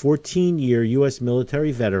unarmed 14-year U.S.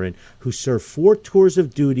 military veteran who served 4 tours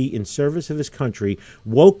of duty in service of his country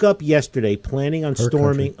woke up yesterday planning on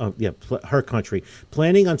storming the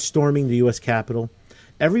U.S. Capitol?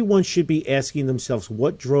 Everyone should be asking themselves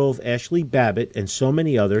what drove Ashley Babbitt and so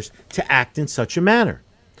many others to act in such a manner.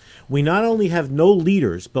 We not only have no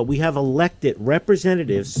leaders, but we have elected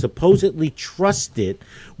representatives supposedly trusted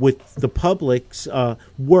with the public's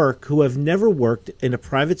work who have never worked in a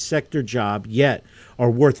private sector job yet are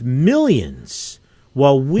worth millions,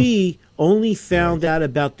 while we only found out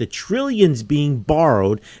about the trillions being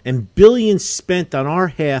borrowed and billions spent on our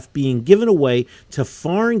half being given away to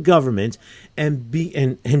foreign governments and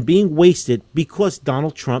being wasted because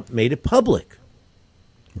Donald Trump made it public.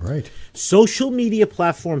 Right. Social media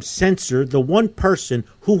platforms censored the one person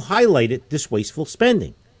who highlighted this wasteful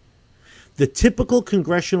spending. The typical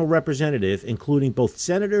congressional representative, including both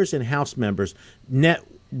senators and House members, net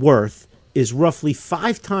worth is roughly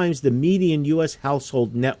 5 times the median U.S.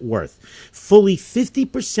 household net worth. Fully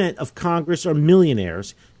 50% of Congress are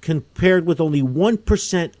millionaires, compared with only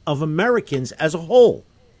 1% of Americans as a whole.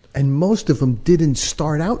 And most of them didn't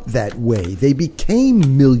start out that way. They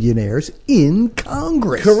became millionaires in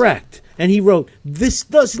Congress. Correct. And he wrote, this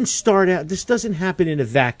doesn't happen in a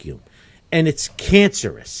vacuum. And it's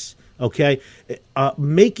cancerous. Okay?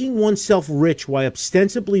 Making oneself rich while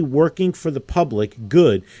ostensibly working for the public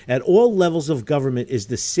good at all levels of government is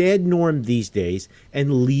the sad norm these days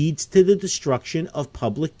and leads to the destruction of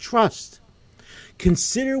public trust.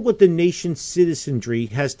 Consider what the nation's citizenry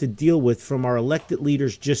has to deal with from our elected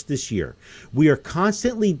leaders just this year. We are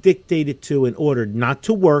constantly dictated to and ordered not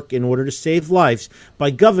to work in order to save lives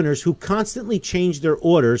by governors who constantly change their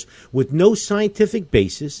orders with no scientific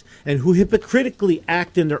basis and who hypocritically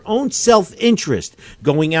act in their own self-interest,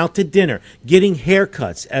 going out to dinner, getting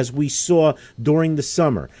haircuts, as we saw during the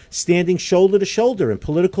summer, standing shoulder to shoulder in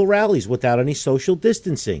political rallies without any social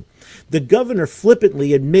distancing. The governor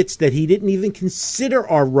flippantly admits that he didn't even consider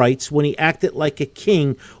our rights when he acted like a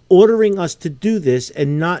king, ordering us to do this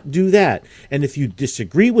and not do that. And if you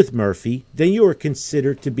disagree with Murphy, then you are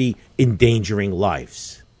considered to be endangering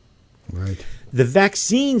lives. Right. The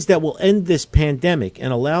vaccines that will end this pandemic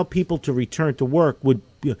and allow people to return to work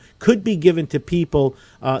could be given to people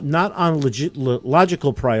not on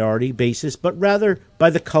logical priority basis, but rather by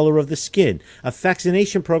the color of the skin. A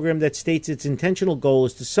vaccination program that states its intentional goal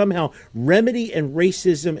is to somehow remedy and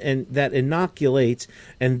racism and that inoculates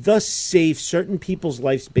and thus save certain people's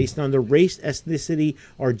lives based on their race, ethnicity,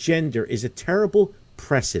 or gender is a terrible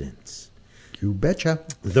precedent. You betcha.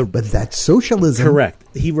 But that's socialism. Correct.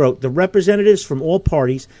 He wrote, the representatives from all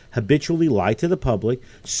parties habitually lie to the public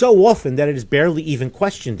so often that it is barely even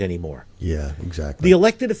questioned anymore. Yeah, exactly. The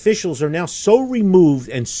elected officials are now so removed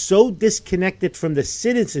and so disconnected from the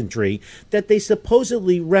citizenry that they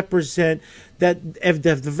supposedly represent that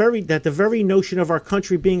the very notion of our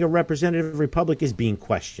country being a representative republic is being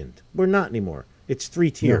questioned. We're not anymore. It's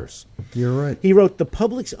 3 tiers. Yeah, you're right. He wrote, the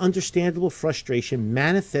public's understandable frustration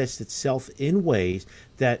manifests itself in ways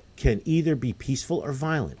that can either be peaceful or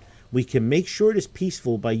violent. We can make sure it is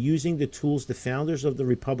peaceful by using the tools the founders of the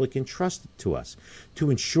Republic entrusted to us to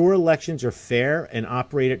ensure elections are fair and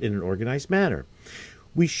operated in an organized manner.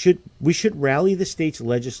 We should rally the state's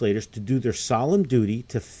legislators to do their solemn duty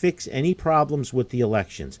to fix any problems with the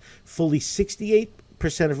elections. Fully 68%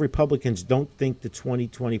 of Republicans don't think the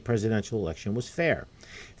 2020 presidential election was fair.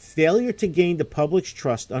 Failure to gain the public's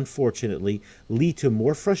trust, unfortunately, lead to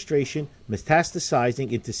more frustration,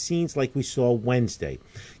 metastasizing into scenes like we saw Wednesday.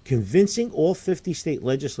 Convincing all 50 state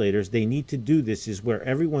legislators they need to do this is where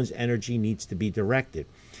everyone's energy needs to be directed.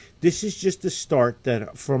 This is just a start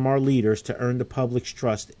from our leaders to earn the public's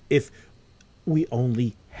trust if we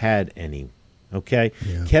only had any. Okay?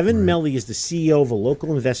 Yeah, Kevin right. Melly is the CEO of a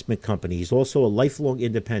local investment company. He's also a lifelong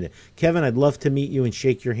independent. Kevin, I'd love to meet you and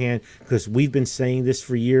shake your hand because we've been saying this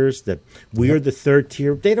for years that we are the third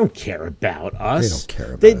tier. They don't care about us. They don't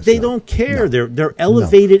care about us. They no. don't care. No. They're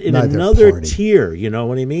elevated in Neither another party. tier. You know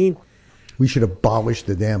what I mean? We should abolish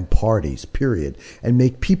the damn parties, period, and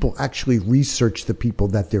make people actually research the people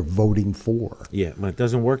that they're voting for. Yeah, but it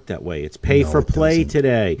doesn't work that way. It's pay No, for it play doesn't.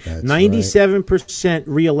 today. That's 97%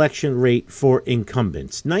 re-election rate for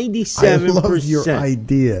incumbents. 97%. I love your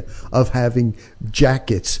idea of having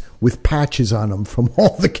jackets with patches on them from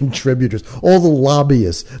all the contributors, all the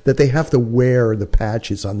lobbyists, that they have to wear the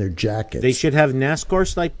patches on their jackets. They should have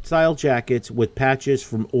NASCAR-style jackets with patches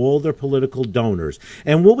from all their political donors.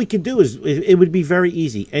 And what we could do is, it would be very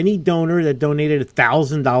easy. Any donor that donated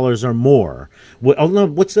 $1,000 or more,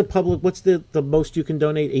 what's the most you can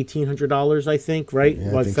donate? $1,800, I think, right? Yeah,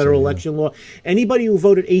 I By think federal so, yeah. election law. Anybody who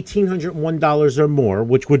voted $1,801 or more,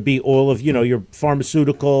 which would be all of your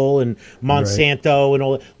pharmaceutical and Monsanto and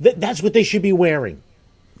all that. That's what they should be wearing.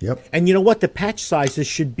 Yep. And you know what? The patch sizes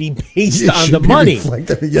should be based It on should the be money.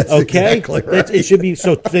 reflective. Yes, Okay? exactly right. It should be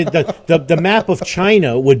so. The map of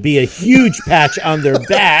China would be a huge patch on their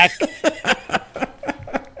back.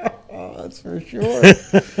 That's for sure.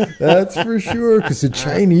 That's for sure, because the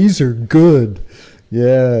Chinese are good.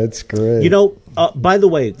 Yeah, it's great. You know, by the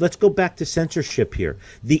way, let's go back to censorship here.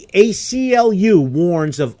 The ACLU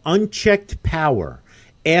warns of unchecked power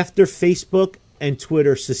after Facebook and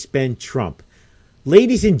Twitter suspend Trump.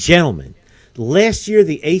 Ladies and gentlemen, last year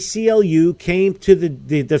the ACLU came to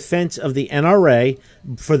the defense of the NRA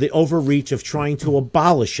for the overreach of trying to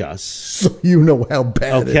abolish us. So you know how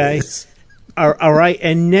bad it is. All right,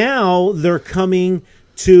 and now they're coming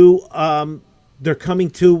to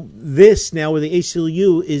this now, where the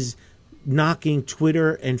ACLU is knocking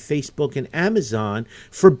Twitter and Facebook and Amazon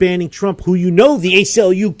for banning Trump, who the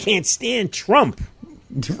ACLU can't stand Trump.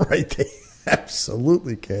 Right, they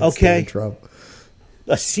absolutely can't Okay. stand Trump.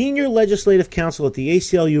 A senior legislative counsel at the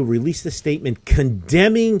ACLU released a statement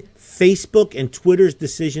condemning Facebook and Twitter's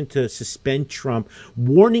decision to suspend Trump,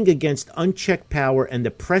 warning against unchecked power and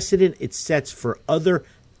the precedent it sets for other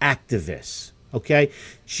activists. Okay?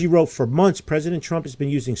 She wrote, for months, President Trump has been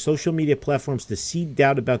using social media platforms to seed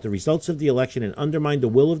doubt about the results of the election and undermine the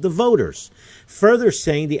will of the voters. Further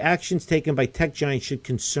saying the actions taken by tech giants should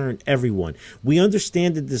concern everyone. We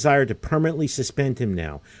understand the desire to permanently suspend him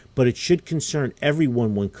now, but it should concern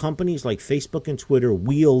everyone when companies like Facebook and Twitter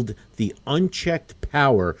wield the unchecked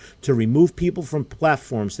power to remove people from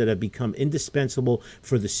platforms that have become indispensable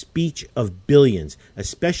for the speech of billions,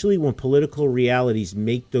 especially when political realities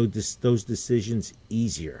make those decisions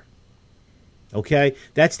easier. Okay?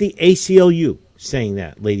 That's the ACLU saying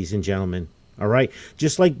that, ladies and gentlemen. All right?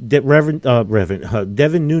 Just like Devin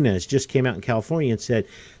Nunes just came out in California and said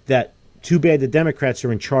that too bad the Democrats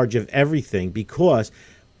are in charge of everything because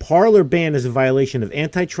Parler ban is a violation of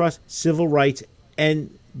antitrust, civil rights,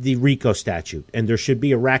 and the RICO statute, and there should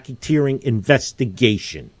be a racketeering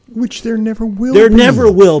investigation. Which there never will There be.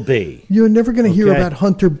 never will be. You're never going to hear about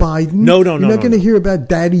Hunter Biden. No. You're not going to hear about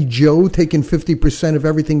Daddy Joe taking 50% of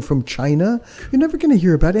everything from China. You're never going to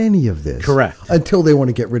hear about any of this. Correct. Until they want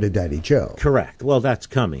to get rid of Daddy Joe. Correct. Well, that's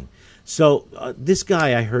coming. So this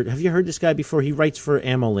guy I heard, have you heard this guy before? He writes for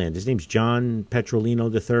AmmoLand. His name's John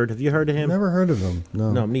Petrolino III. Have you heard of him? Never heard of him.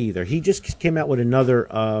 No. No, me either. He just came out with another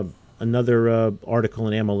article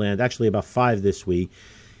in AmmoLand, actually about 5 this week.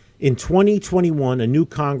 In 2021, a new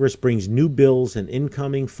Congress brings new bills and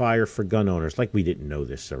incoming fire for gun owners. Like we didn't know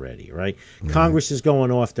this already, right? Congress is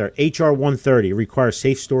going off there. H.R. 130 requires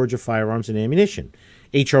safe storage of firearms and ammunition.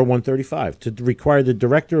 H.R. 135 to require the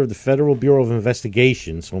director of the Federal Bureau of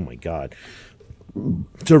Investigations, oh my God,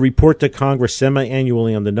 to report to Congress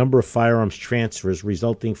semi-annually on the number of firearms transfers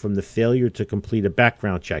resulting from the failure to complete a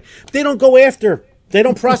background check. They don't go after. They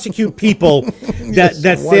don't prosecute people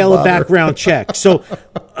that fail a background check. So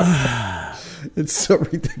it's so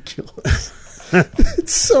ridiculous.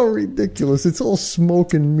 It's so ridiculous. It's all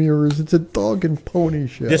smoke and mirrors. It's a dog and pony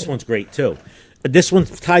show. This one's great, too. This one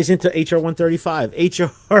ties into H.R. 135, H.R.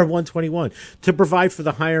 121, to provide for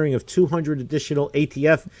the hiring of 200 additional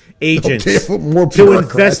ATF agents to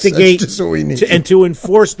investigate and to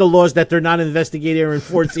enforce the laws that they're not investigating or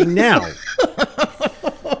enforcing now.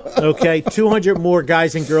 Okay, 200 more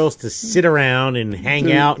guys and girls to sit around and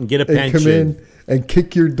hang out and get a pension. Come in and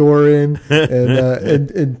kick your door in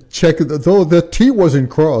and check. Though the T wasn't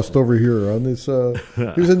crossed over here on this.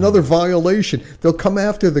 Here's another violation. They'll come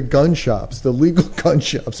after the gun shops, the legal gun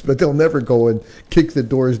shops, but they'll never go and kick the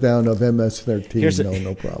doors down of MS-13.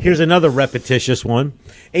 No problem. Here's another repetitious one.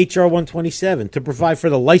 H.R. 127, to provide for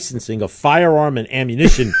the licensing of firearm and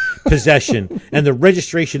ammunition possession and the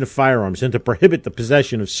registration of firearms and to prohibit the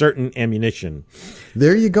possession of certain ammunition.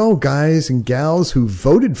 There you go, guys and gals who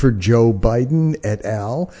voted for Joe Biden et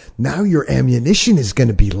al. Now your ammunition is going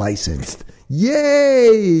to be licensed.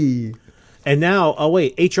 Yay! And now,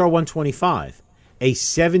 H.R. 125, a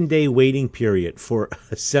 7-day waiting period for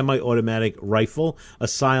a semi-automatic rifle, a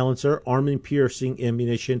silencer, armor-piercing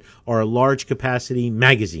ammunition, or a large-capacity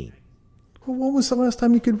magazine. Well, when was the last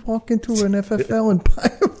time you could walk into an FFL and buy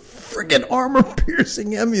a friggin'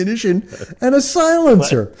 armor-piercing ammunition and a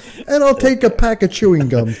silencer? And I'll take a pack of chewing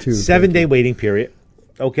gum, too. 7-day waiting period.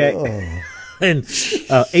 Okay. Oh. And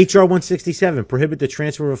H.R. 167, prohibit the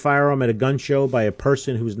transfer of a firearm at a gun show by a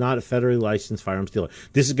person who's not a federally licensed firearms dealer.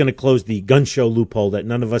 This is going to close the gun show loophole that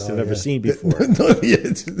none of us have ever seen before.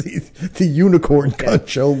 It's the unicorn gun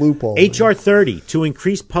show loophole. H.R. 30, to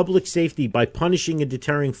increase public safety by punishing and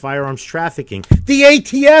deterring firearms trafficking. The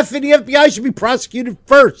ATF and the FBI should be prosecuted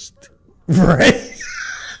first. Right.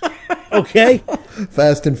 Okay?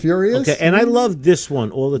 Fast and Furious. Okay, and I love this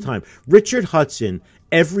one all the time. Richard Hudson,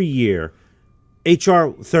 every year,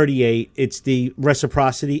 H.R. 38, it's the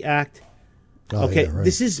Reciprocity Act. Okay, yeah, right.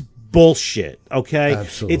 This is bullshit, okay?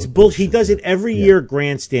 Absolute it's bullshit. He does it every year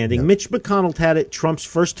grandstanding. Yeah. Mitch McConnell had it Trump's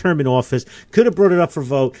first term in office, could have brought it up for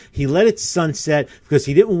vote. He let it sunset because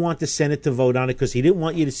he didn't want the Senate to vote on it because he didn't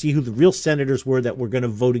want you to see who the real senators were that were going to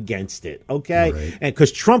vote against it, okay? Right. And because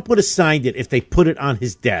Trump would have signed it if they put it on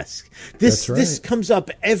his desk. This comes up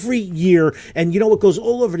every year, and you know what goes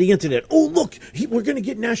all over the internet? Oh, look, we're going to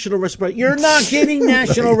get national reciprocity. You're not getting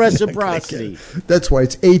national reciprocity. That's why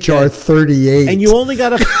it's H.R. 38. And you only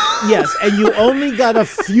got Yes, and you only got a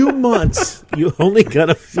few months. You only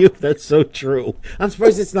got a few. That's so true. I'm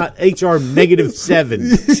surprised it's not HR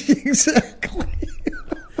 -7. Exactly.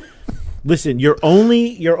 Listen, you're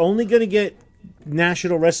only going to get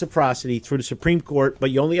national reciprocity through the Supreme Court,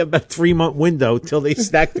 but you only have about a 3-month window till they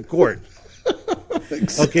stack the court.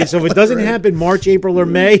 Exactly. Okay, so if it doesn't happen March, April, or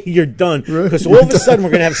May, you're done. Because all of a sudden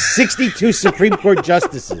we're going to have 62 Supreme Court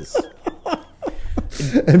justices.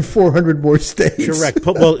 and 400 more states. Correct.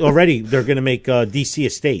 Well, already they're going to make D.C. a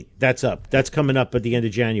state. That's up. That's coming up at the end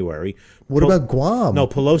of January. What about Guam? No,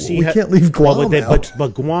 Pelosi. We can't leave Guam out.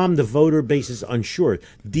 But Guam, the voter base is unsure.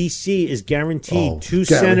 D.C. is guaranteed 2 guaranteed.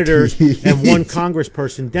 senators and 1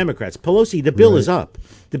 congressperson, Democrats. Pelosi, the bill is up.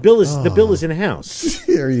 The bill is in the House.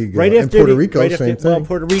 There you go. Right after Puerto Rico, same thing. Well,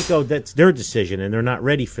 Puerto Rico, that's their decision, and they're not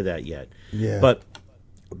ready for that yet. Yeah. But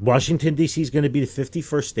Washington, D.C. is going to be the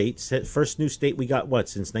 51st state. First new state we got,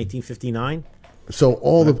 since 1959? So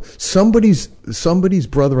all of somebody's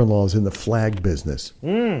brother-in-law is in the flag business.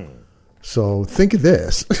 So think of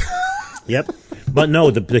this. Yep. But no,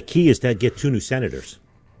 the key is to get 2 new senators.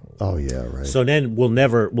 Oh yeah, right. So then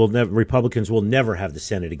Republicans will never have the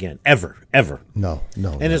Senate again, ever. No.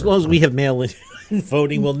 And as long as we have mail-in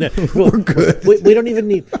voting, we're good. We don't even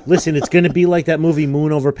need. Listen, it's going to be like that movie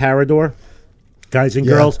Moon Over Parador, guys and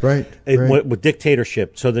girls, right. With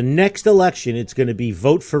dictatorship. So the next election, it's going to be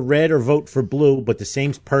vote for red or vote for blue, but the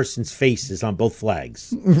same person's face is on both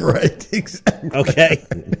flags. Right. Exactly. Okay.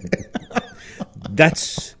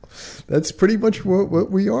 That's pretty much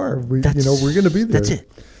what we are. We're going to be there. That's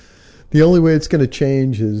it. The only way it's going to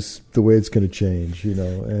change is the way it's going to change,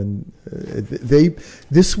 and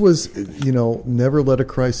this was, never let a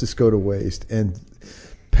crisis go to waste. And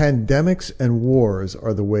pandemics and wars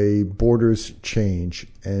are the way borders change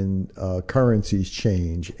and currencies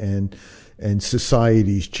change and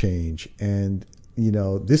societies change. And,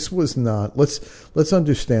 this was not, let's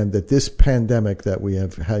understand that this pandemic that we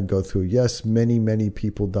have had go through, yes, many, many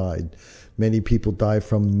people died. Many people die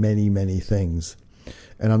from many, many things.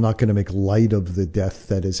 And I'm not going to make light of the death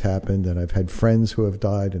that has happened. And I've had friends who have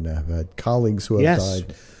died, and I've had colleagues who have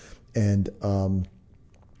died. And,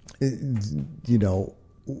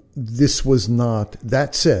 this was not,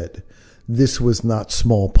 that said, this was not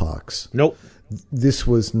smallpox. Nope. This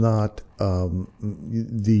was not the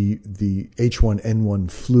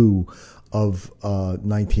H1N1 flu of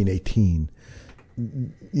 1918.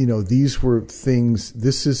 These were things,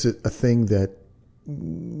 this is a thing that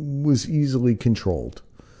was easily controlled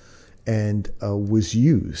and was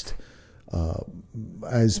used,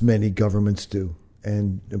 as many governments do,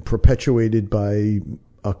 and perpetuated by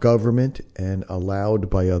a government and allowed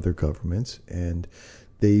by other governments. And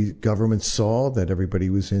the government saw that everybody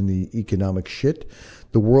was in the economic shit.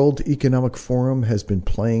 The World Economic Forum has been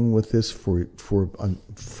playing with this for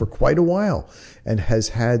quite a while, and has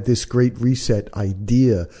had this great reset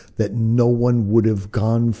idea that no one would have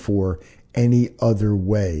gone for any other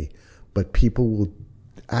way. But people will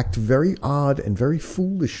act very odd and very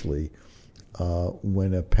foolishly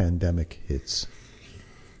when a pandemic hits.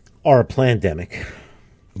 Or a plandemic.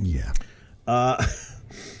 Yeah.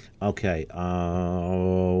 Okay.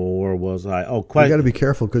 Where was I? Oh, We got to be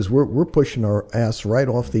careful because we're pushing our ass right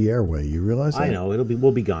off the airway. You realize that? I know.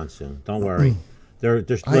 We'll be gone soon. Don't worry.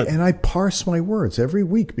 I parse my words every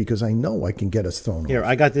week because I know I can get us thrown Here, off.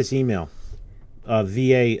 I got this email.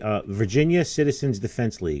 VA, Virginia Citizens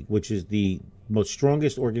Defense League, which is the most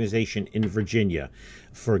strongest organization in Virginia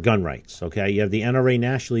for gun rights. Okay, you have the NRA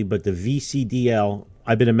nationally, but the VCDL,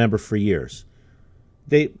 I've been a member for years.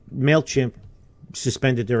 MailChimp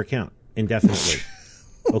suspended their account indefinitely.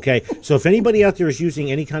 Okay, so if anybody out there is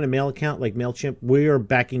using any kind of mail account like MailChimp, we are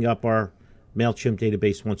backing up our MailChimp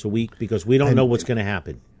database once a week because we don't know what's going to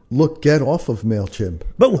happen. Look, get off of MailChimp.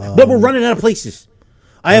 But we're running out of places.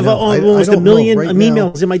 I have almost a million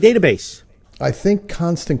emails in my database. I think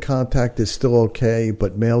Constant Contact is still okay,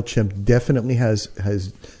 but MailChimp definitely has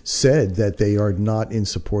said that they are not in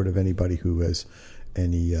support of anybody who has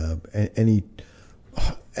any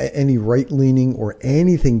right-leaning or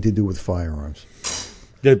anything to do with firearms.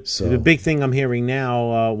 The big thing I'm hearing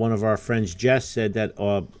now, one of our friends, Jess, said that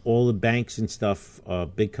all the banks and stuff,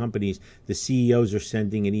 big companies, the CEOs are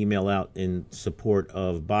sending an email out in support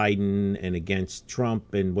of Biden and against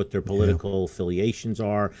Trump and what their political affiliations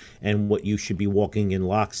are and what you should be walking in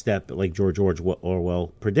lockstep, like George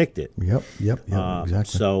Orwell predicted. Yep, exactly.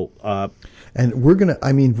 So, and we're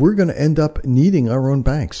gonna end up needing our own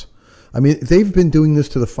banks. I mean, they've been doing this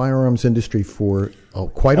to the firearms industry for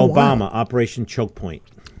quite a while. Obama, Operation Choke Point.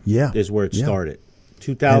 Yeah, is where it started.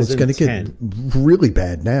 2010. And it's going to get really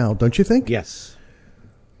bad now, don't you think? Yes.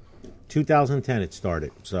 2010 it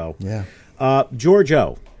started. So yeah. George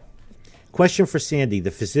O. Question for Sandy, the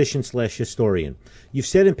physician/historian. You've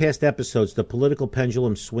said in past episodes the political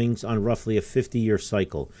pendulum swings on roughly a 50-year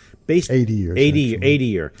cycle. 80 years. 80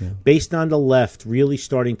 year. Yeah. Based on the left really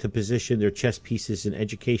starting to position their chess pieces in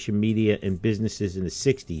education, media, and businesses in the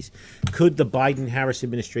 60s, could the Biden-Harris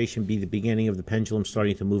administration be the beginning of the pendulum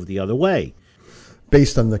starting to move the other way?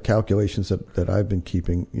 based on the calculations that I've been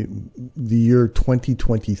keeping, the year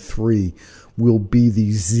 2023 will be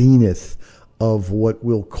the zenith of what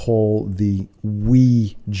we'll call the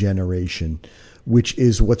we generation, which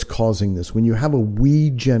is what's causing this. When you have a we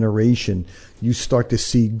generation, you start to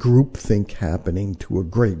see groupthink happening to a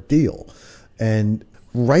great deal. And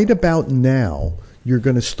right about now, you're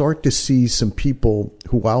going to start to see some people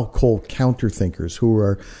who I'll call counterthinkers, who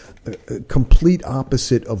are complete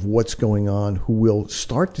opposite of what's going on, who will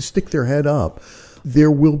start to stick their head up.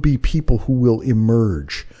 There will be people who will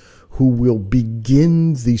emerge, who will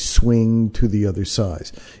begin the swing to the other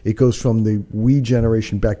side. It goes from the we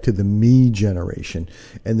generation back to the me generation.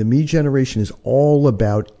 And the me generation is all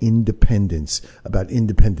about independence, about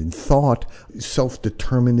independent thought,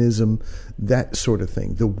 self-determinism, that sort of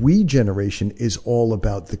thing. The we generation is all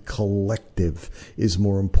about the collective is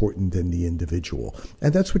more important than the individual.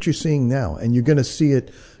 And that's what you're seeing now. And you're going to see it,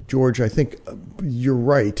 George. I think you're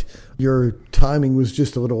right. Your timing was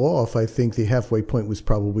just a little off. I think the halfway point was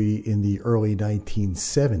probably in the early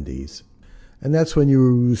 1970s. And that's when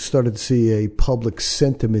you started to see a public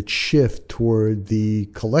sentiment shift toward the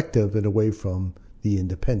collective and away from the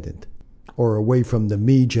independent, or away from the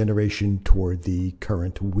me generation toward the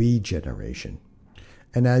current we generation.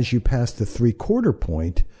 And as you pass the three-quarter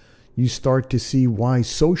point, you start to see why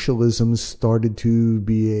socialism started to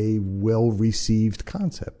be a well-received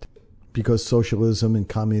concept. Because socialism and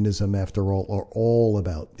communism, after all, are all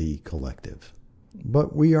about the collective.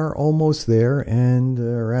 But we are almost there, and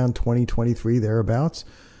around 2023, thereabouts,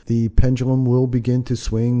 the pendulum will begin to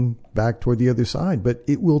swing back toward the other side. But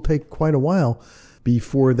it will take quite a while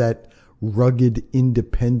before that rugged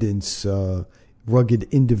independence, rugged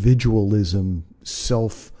individualism,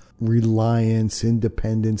 self-reliance,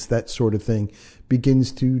 independence, that sort of thing,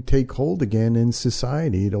 begins to take hold again in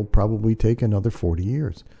society. It'll probably take another 40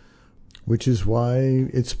 years, which is why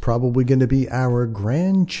it's probably going to be our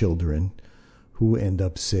grandchildren who end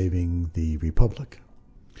up saving the republic.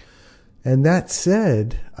 And that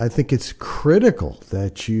said, I think it's critical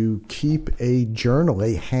that you keep a journal,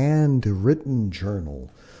 a handwritten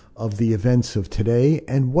journal of the events of today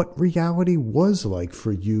and what reality was like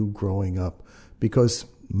for you growing up, because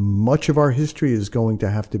much of our history is going to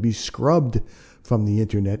have to be scrubbed from the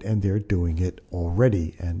internet, and they're doing it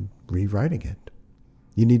already and rewriting it.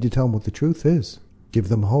 You need to tell them what the truth is. Give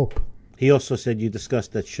them hope. He also said you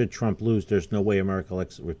discussed that should Trump lose, there's no way America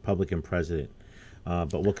elects a Republican president.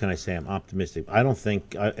 But what can I say? I'm optimistic. I don't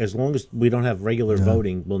think, as long as we don't have regular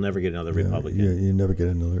voting, we'll never get another Republican. You never get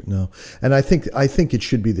another, no. And I think it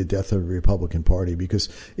should be the death of the Republican Party, because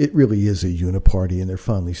it really is a uniparty, and they're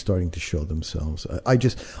finally starting to show themselves.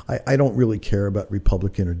 I don't really care about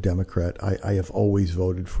Republican or Democrat. I have always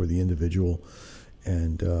voted for the individual,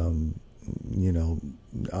 and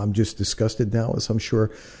I'm just disgusted now, as I'm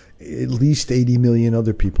sure at least 80 million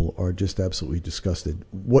other people are just absolutely disgusted.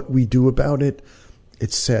 What we do about it,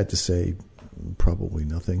 it's sad to say, probably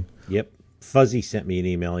nothing. Yep. Fuzzy sent me an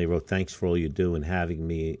email. He wrote, "Thanks for all you do and having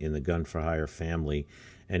me in the Gun for Hire family."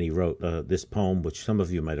 And he wrote this poem, which some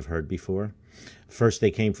of you might have heard before. "First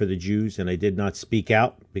they came for the Jews, and I did not speak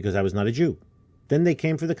out because I was not a Jew. Then they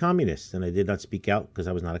came for the communists, and I did not speak out because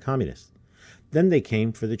I was not a communist. Then they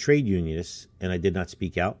came for the trade unionists, and I did not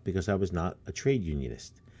speak out because I was not a trade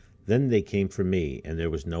unionist. Then they came for me, and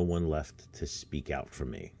there was no one left to speak out for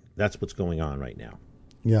me." That's what's going on right now.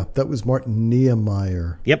 Yeah, that was Martin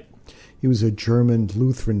Niemeyer. Yep. He was a German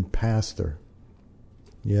Lutheran pastor.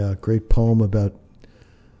 Yeah, great poem about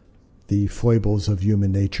the foibles of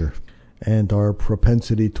human nature and our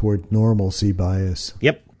propensity toward normalcy bias.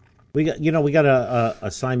 Yep. We got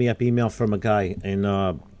a sign me up email from a guy in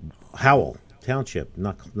Howell Township,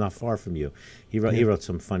 not far from you. He wrote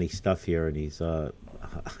some funny stuff here, and he's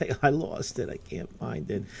I lost it. I can't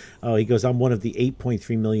find it. Oh, he goes, "I'm one of the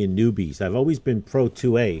 8.3 million newbies. I've always been pro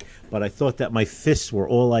 2A, but I thought that my fists were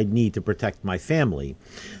all I'd need to protect my family.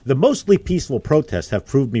 The mostly peaceful protests have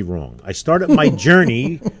proved me wrong. I started my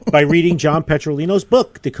journey by reading John Petrolino's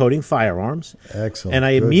book, Decoding Firearms. Excellent. And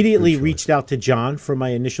I immediately reached out to John for my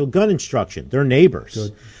initial gun instruction. They're neighbors.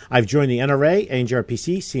 Good. I've joined the NRA,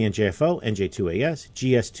 NJRPC, CNJFO, NJ2AS,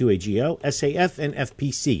 GS2AGO, SAF, and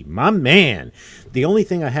FPC. My man. The only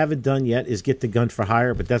thing I haven't done yet is get the Gun for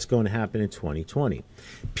Hire, but that's going to happen in 2020.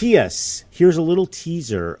 P.S. Here's a little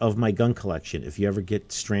teaser of my gun collection if you ever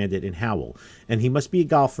get stranded in Howell. And he must be a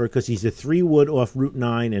golfer because he's a 3-wood off Route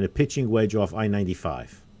 9 and a pitching wedge off I-95.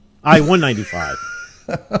 I-195.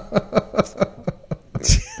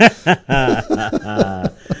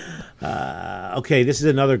 Okay, this is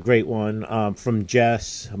another great one from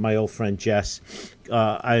Jess, my old friend Jess.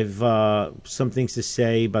 I've some things to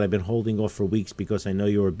say, but I've been holding off for weeks because I know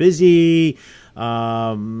you were busy.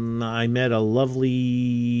 I met a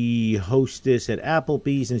lovely hostess at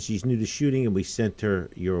Applebee's, and she's new to shooting, and we sent her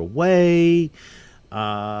your way.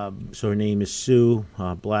 So her name is Sue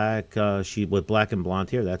Black. She with black and blonde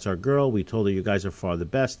hair. That's our girl. We told her you guys are far the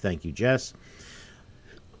best. Thank you, Jess.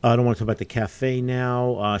 I don't want to talk about the cafe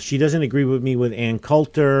now. She doesn't agree with me with Ann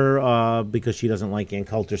Coulter because she doesn't like Ann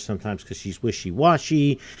Coulter sometimes because she's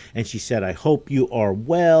wishy-washy. And she said, I hope you are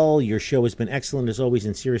well. Your show has been excellent as always.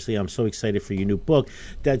 And seriously, I'm so excited for your new book.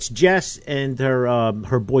 That's Jess, and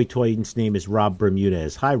her boy toy's name is Rob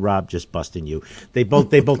Bermudez. Hi, Rob. Just busting you. They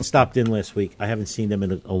both stopped in last week. I haven't seen them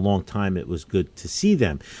in a long time. It was good to see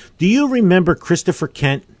them. Do you remember Christopher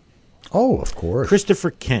Kent? Oh, of course. Christopher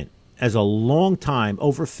Kent. As a long-time,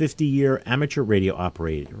 over 50-year amateur radio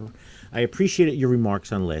operator, I appreciated your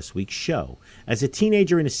remarks on last week's show. As a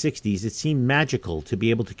teenager in the 60s, it seemed magical to be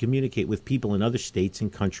able to communicate with people in other states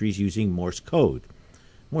and countries using Morse code.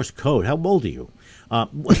 Morse code? How old are you?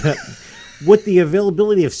 With the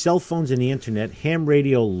availability of cell phones and the Internet, ham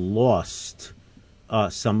radio lost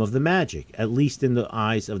some of the magic, at least in the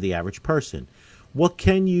eyes of the average person. What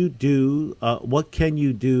can you do? What can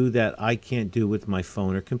you do that I can't do with my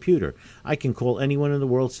phone or computer? I can call anyone in the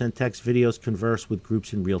world, send text, videos, converse with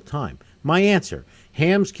groups in real time. My answer: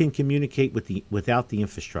 hams can communicate without the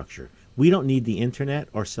infrastructure. We don't need the internet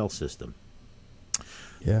or cell system.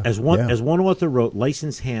 Yeah. As one author wrote,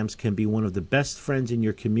 licensed hams can be one of the best friends in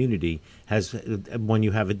your community when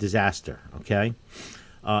you have a disaster. Okay.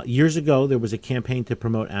 Years ago, there was a campaign to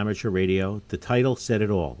promote amateur radio. The title said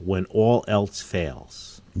it all: when all else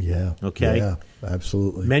fails. Yeah. Okay? Yeah,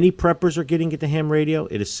 absolutely. Many preppers are getting into ham radio.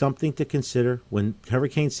 It is something to consider. When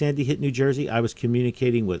Hurricane Sandy hit New Jersey, I was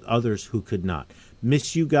communicating with others who could not.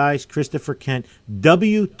 Miss you guys, Christopher Kent,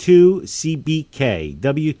 W2CBK.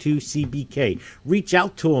 W2CBK. Reach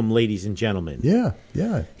out to him, ladies and gentlemen. Yeah,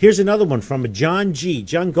 yeah. Here's another one from John G.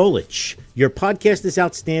 John Golich. Your podcast is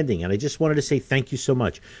outstanding, and I just wanted to say thank you so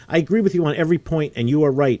much. I agree with you on every point, and you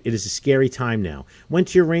are right. It is a scary time now. Went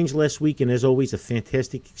to your range last week, and as always, a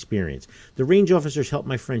fantastic experience. The range officers helped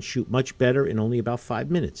my friend shoot much better in only about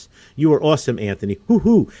 5 minutes. You are awesome, Anthony.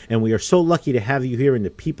 Hoo-hoo. And we are so lucky to have you here in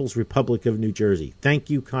the People's Republic of New Jersey. Thank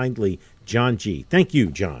you kindly, John G. Thank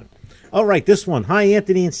you, John. All right, this one. Hi,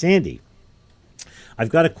 Anthony and Sandy. I've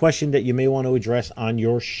got a question that you may want to address on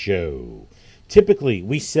your show. Typically,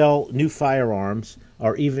 we sell new firearms,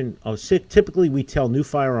 or even typically we tell new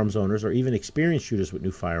firearms owners or even experienced shooters with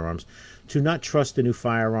new firearms to not trust a new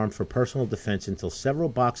firearm for personal defense until several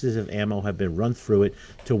boxes of ammo have been run through it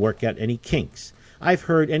to work out any kinks. I've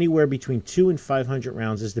heard anywhere between 200 and 500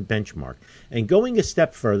 rounds is the benchmark. And going a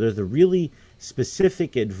step further, the really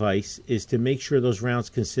specific advice is to make sure those rounds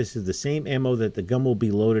consist of the same ammo that the gun will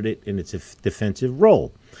be loaded in its defensive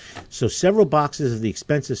role. So several boxes of the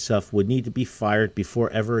expensive stuff would need to be fired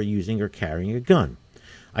before ever using or carrying a gun.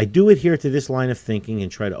 I do adhere to this line of thinking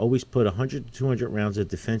and try to always put 100 to 200 rounds of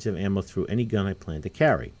defensive ammo through any gun I plan to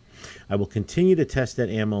carry. I will continue to test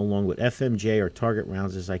that ammo along with FMJ or target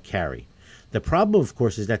rounds as I carry. The problem, of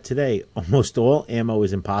course, is that today almost all ammo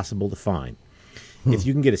is impossible to find. If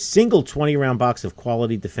you can get a single 20-round box of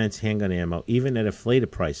quality defense handgun ammo, even at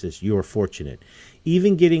inflated prices, you are fortunate.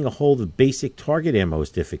 Even getting a hold of basic target ammo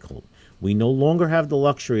is difficult. We no longer have the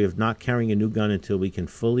luxury of not carrying a new gun until we can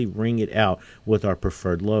fully wring it out with our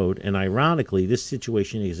preferred load. And ironically, this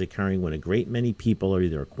situation is occurring when a great many people are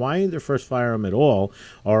either acquiring their first firearm at all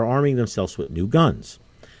or arming themselves with new guns.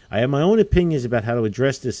 I have my own opinions about how to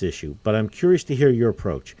address this issue, but I'm curious to hear your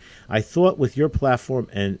approach. I thought with your platform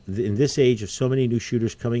and in this age of so many new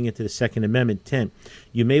shooters coming into the Second Amendment tent,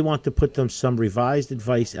 you may want to put them some revised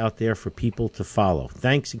advice out there for people to follow.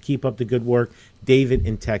 Thanks and keep up the good work. David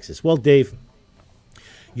in Texas. Well, Dave,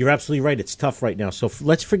 you're absolutely right. It's tough right now. So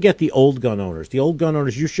let's forget the old gun owners. The old gun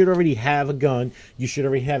owners, you should already have a gun. You should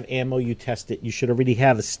already have ammo. You test it. You should already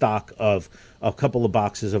have a stock of a couple of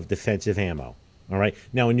boxes of defensive ammo. All right.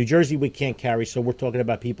 Now, in New Jersey, we can't carry, so we're talking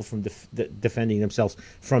about people from defending themselves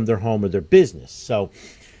from their home or their business. So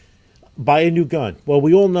buy a new gun. Well,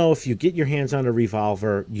 we all know if you get your hands on a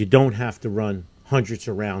revolver, you don't have to run hundreds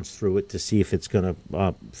of rounds through it to see if it's going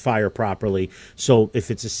to fire properly. So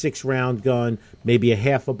if it's a 6-round gun, maybe a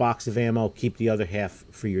half a box of ammo, keep the other half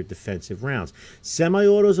for your defensive rounds.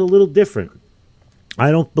 Semi-auto is a little different.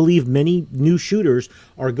 I don't believe many new shooters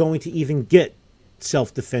are going to even get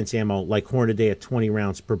self-defense ammo like Hornady at 20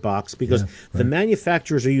 rounds per box because the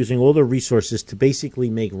manufacturers are using all their resources to basically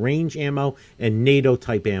make range ammo and NATO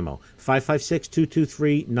type ammo. 5.56,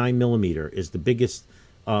 223, 9mm is the biggest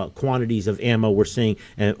quantities of ammo we're seeing,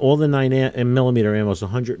 and all the 9mm ammo is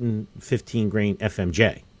 115 grain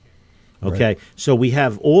FMJ. Okay, Right. so we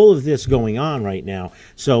have all of this going on right now.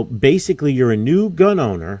 So basically, you're a new gun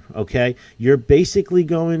owner. Okay, you're basically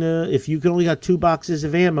going to, if you only got 2 boxes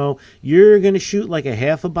of ammo, you're going to shoot like a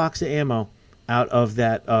half a box of ammo out of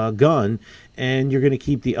that gun, and you're going to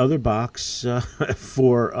keep the other box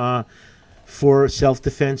for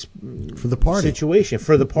self-defense For the party. situation,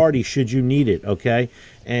 for the party should you need it. Okay,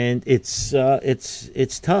 and it's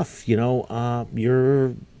tough.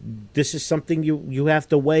 This is something you have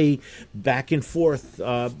to weigh back and forth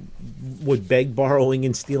with borrowing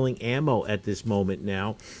and stealing ammo at this moment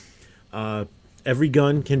now. Every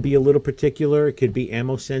gun can be a little particular. It could be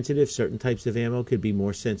ammo sensitive. Certain types of ammo could be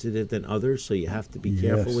more sensitive than others, so you have to be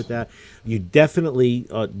careful Yes. with that. You definitely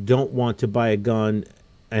don't want to buy a gun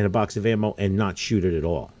and a box of ammo and not shoot it at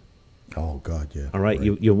all. Oh God, yeah. All right,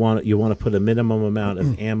 you want to put a minimum amount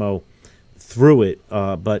of ammo through it,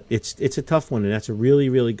 but it's a tough one, and that's a really,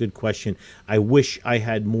 really good question. I wish I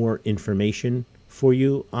had more information for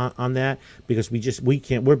you on that, because we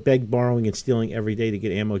can't. We're borrowing and stealing every day to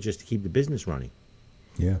get ammo just to keep the business running.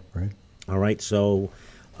 Yeah, right. All right, so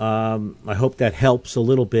I hope that helps a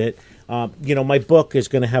little bit. My book is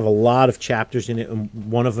going to have a lot of chapters in it, and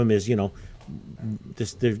one of them is,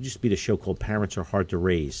 there used to be the show called Parents Are Hard to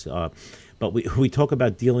Raise, but we talk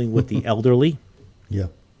about dealing with the elderly. Yeah.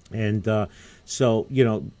 And so,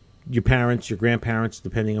 your parents, your grandparents,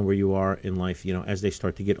 depending on where you are in life, as they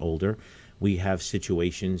start to get older, we have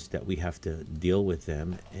situations that we have to deal with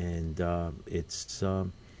them. And it's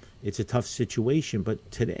a tough situation.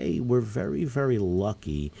 But today we're very, very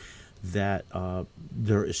lucky that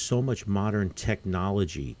there is so much modern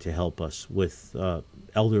technology to help us with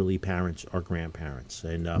elderly parents or grandparents.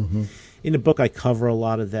 And in the book, I cover a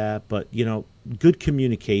lot of that. But, good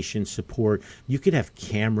communication support. You could have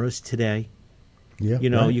cameras today. Yeah.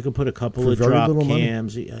 You can put a couple For of very drop little money.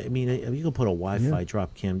 cams. I mean, you can put a Wi-Fi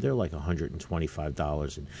drop cam. They're like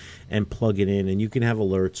 $125 and plug it in, and you can have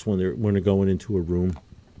alerts when they're going into a room.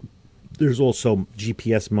 There's also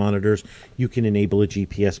GPS monitors. You can enable a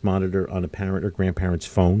GPS monitor on a parent or grandparent's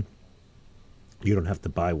phone. You don't have to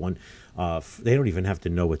buy one. They don't even have to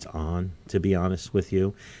know it's on, to be honest with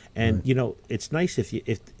you. And it's nice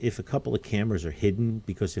if a couple of cameras are hidden,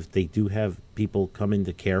 because if they do have people come in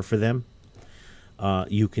to care for them,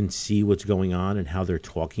 you can see what's going on and how they're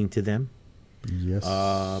talking to them. Yes.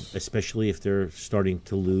 Especially if they're starting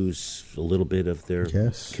to lose a little bit of their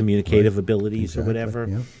Yes. communicative Right. abilities or Exactly. whatever.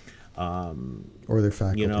 Yeah. Or their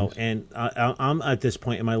faculties. And I'm at this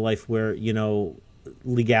point in my life where,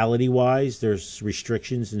 legality-wise, there's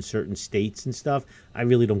restrictions in certain states and stuff. I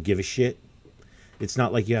really don't give a shit. It's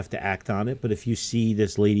not like you have to act on it, but if you see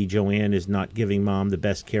this lady Joanne is not giving mom the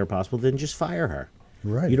best care possible, then just fire her.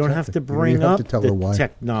 Right. You don't have exactly. to You don't bring have up to tell her the why.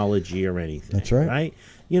 technology or anything. That's right. Right?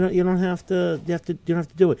 You don't have to. You don't have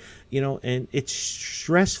to do it. And it's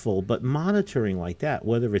stressful. But monitoring like that,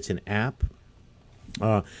 whether it's an app,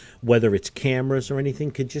 whether it's cameras or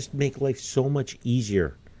anything, could just make life so much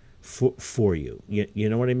easier for you. You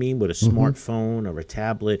know what I mean? With a smartphone or a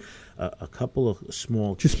tablet, a couple of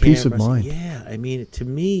small Just cameras. peace of mind. Yeah, I mean, to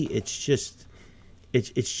me, it's just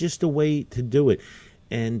a way to do it,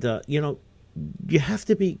 and you have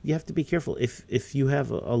to be careful. If you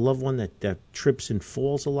have a loved one that trips and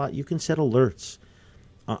falls a lot, you can set alerts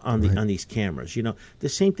on these cameras. The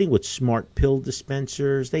same thing with smart pill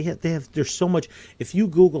dispensers. There's so much. If you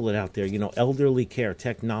Google it out there, elderly care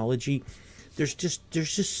technology. There's just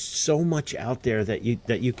so much out there that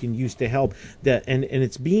you can use to help, and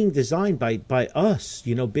it's being designed by us,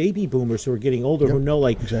 baby boomers who are getting older, who know,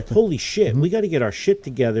 like, exactly. holy shit, we got to get our shit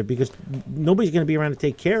together, because nobody's going to be around to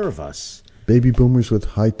take care of us. Baby boomers with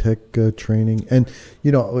high-tech training. And,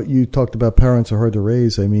 you talked about Parents Are Hard to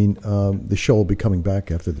Raise. I mean, the show will be coming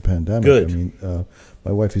back after the pandemic. Good. I mean,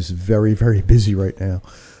 my wife is very, very busy right now.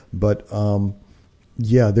 But,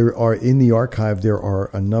 there are, in the archive, there are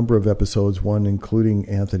a number of episodes, one including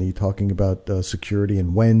Anthony talking about security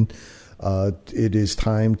and when it is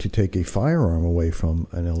time to take a firearm away from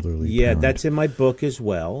an elderly parent. That's in my book as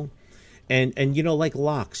well. And like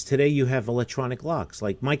locks. Today you have electronic locks.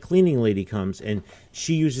 Like, my cleaning lady comes and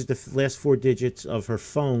she uses the last 4 digits of her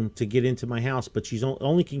phone to get into my house, but she's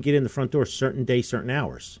only can get in the front door certain days, certain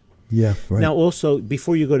hours. Yeah, right. Now, also,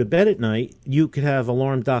 before you go to bed at night, you could have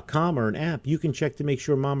Alarm.com or an app. You can check to make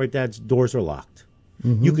sure mom or dad's doors are locked.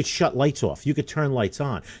 You could shut lights off. You could turn lights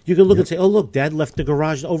on. You could look and say, oh, look, Dad left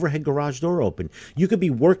the overhead garage door open. You could be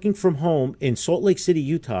working from home in Salt Lake City,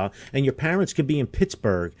 Utah, and your parents could be in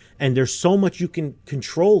Pittsburgh, and there's so much you can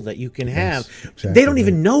control that you can have. exactly They don't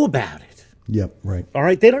even know about it. Yep, right. All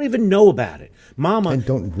right, they don't even know about it. Mama, And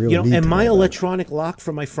don't really need and to my know about electronic lock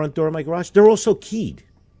for my front door and my garage, they're also keyed.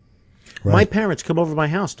 Right. My parents come over to my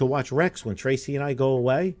house to watch Rex when Tracy and I go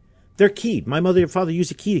away. They're keyed. My mother and father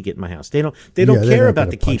use a key to get in my house. They don't Yeah, care they're not about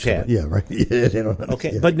the gonna punch keypad. Yeah, right. Yeah, they don't.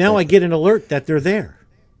 Okay, yeah, but now I get an alert that they're there.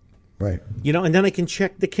 right. And then I can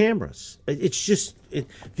check the cameras. It's just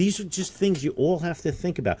these are just things you all have to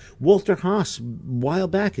think about. Walter Haas, a while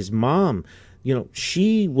back, his mom,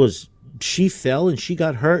 she fell and she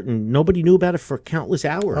got hurt and nobody knew about it for countless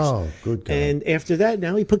hours. Oh, good God. And after that,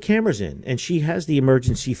 now he put cameras in, and she has the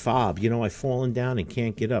emergency fob. I've fallen down and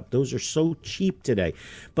can't get up. Those are so cheap today.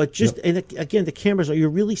 But and again, the cameras, are you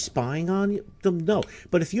really spying on them? No.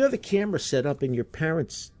 But if you have a camera set up in your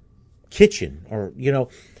parents' kitchen, or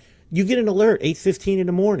you get an alert 8:15 in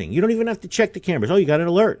the morning. You don't even have to check the cameras. Oh, you got an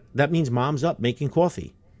alert. That means mom's up making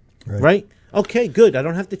coffee, right? Okay, good. I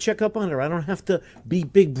don't have to check up on her. I don't have to be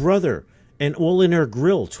Big Brother and all in her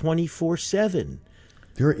grill 24/7.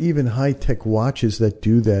 There are even high-tech watches that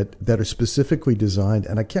do that are specifically designed,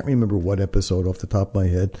 and I can't remember what episode off the top of my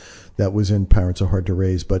head that was in Parents Are Hard to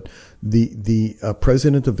Raise, but the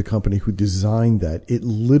president of the company who designed that, it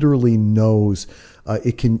literally knows,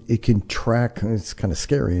 it can track. It's kind of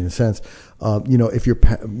scary in a sense. If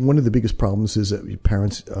one of the biggest problems is that your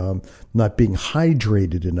parents not being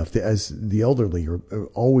hydrated enough. As the elderly are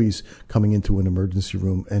always coming into an emergency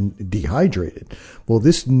room and dehydrated. Well,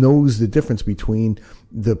 this knows the difference between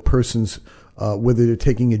the person's whether they're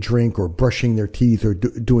taking a drink or brushing their teeth or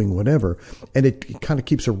doing whatever, and it kind of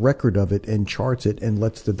keeps a record of it and charts it and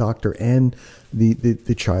lets the doctor and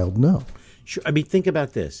the child know. Sure. I mean, think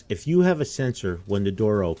about this. If you have a sensor when the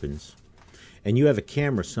door opens and you have a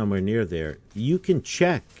camera somewhere near there, you can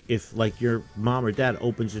check if, like, your mom or dad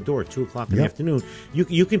opens the door at 2 o'clock in the afternoon.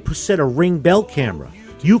 You can set a Ring bell camera.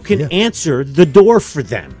 You can answer the door for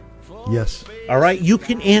them. Yes. All right? You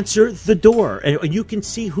can answer the door, and you can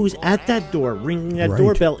see who's at that door, ringing that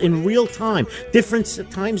doorbell in real time, different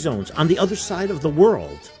time zones on the other side of the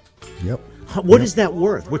world. Yep. What is that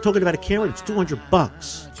worth? We're talking about a camera that's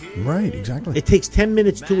 $200. Right, exactly. It takes 10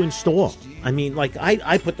 minutes to install. I mean, like,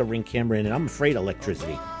 I put the Ring camera in, and I'm afraid of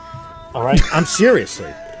electricity. All right? I'm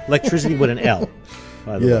seriously. Electricity with an L,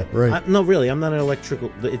 by the way. Right. No, really, I'm not an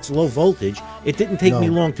electrical. It's low voltage. It didn't take me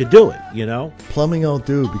long to do it, Plumbing I'll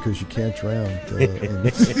do because you can't drown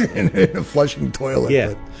in a flushing toilet.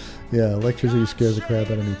 Yeah. But, electricity scares the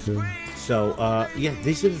crap out of me, too. So,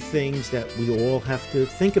 these are the things that we all have to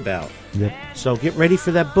think about. Yep. So get ready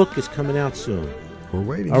for that book. It's coming out soon. We're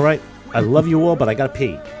waiting. All right. I love you all, but I got to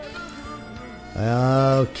pee.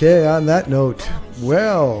 Okay, on that note,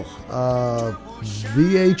 well,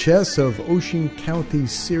 VHS of Ocean County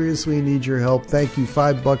seriously need your help. Thank you.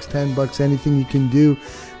 $5, $10, anything you can do.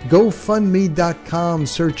 GoFundMe.com,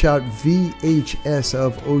 search out VHS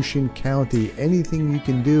of Ocean County. Anything you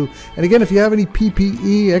can do. And again, if you have any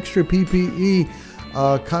PPE, extra PPE,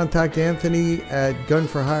 contact Anthony at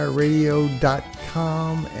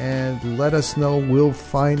gunforhireradio.com and let us know. We'll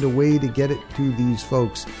find a way to get it to these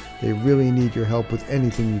folks. They really need your help with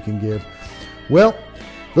anything you can give. Well,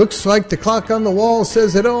 looks like the clock on the wall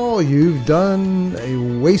says it all. You've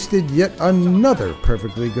wasted yet another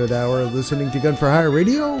perfectly good hour listening to Gun for Hire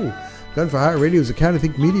Radio. Gun for Hire Radio is a Counter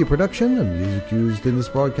Think media production. The music used in this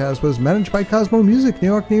broadcast was managed by Cosmo Music, New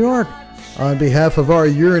York, New York. On behalf of our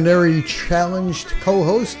urinary challenged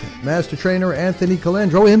co-host, Master Trainer Anthony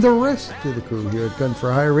Calandro, and the rest of the crew here at Gun for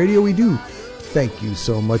Hire Radio, we do thank you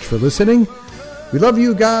so much for listening. We love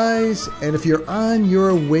you guys, and if you're on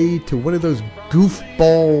your way to one of those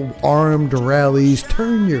goofball armed rallies,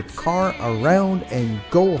 turn your car around and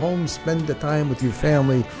go home, spend the time with your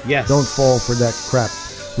family. Yes. Don't fall for that crap.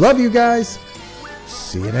 Love you guys.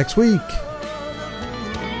 See you next week.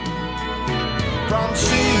 From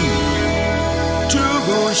sea to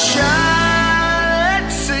the shine.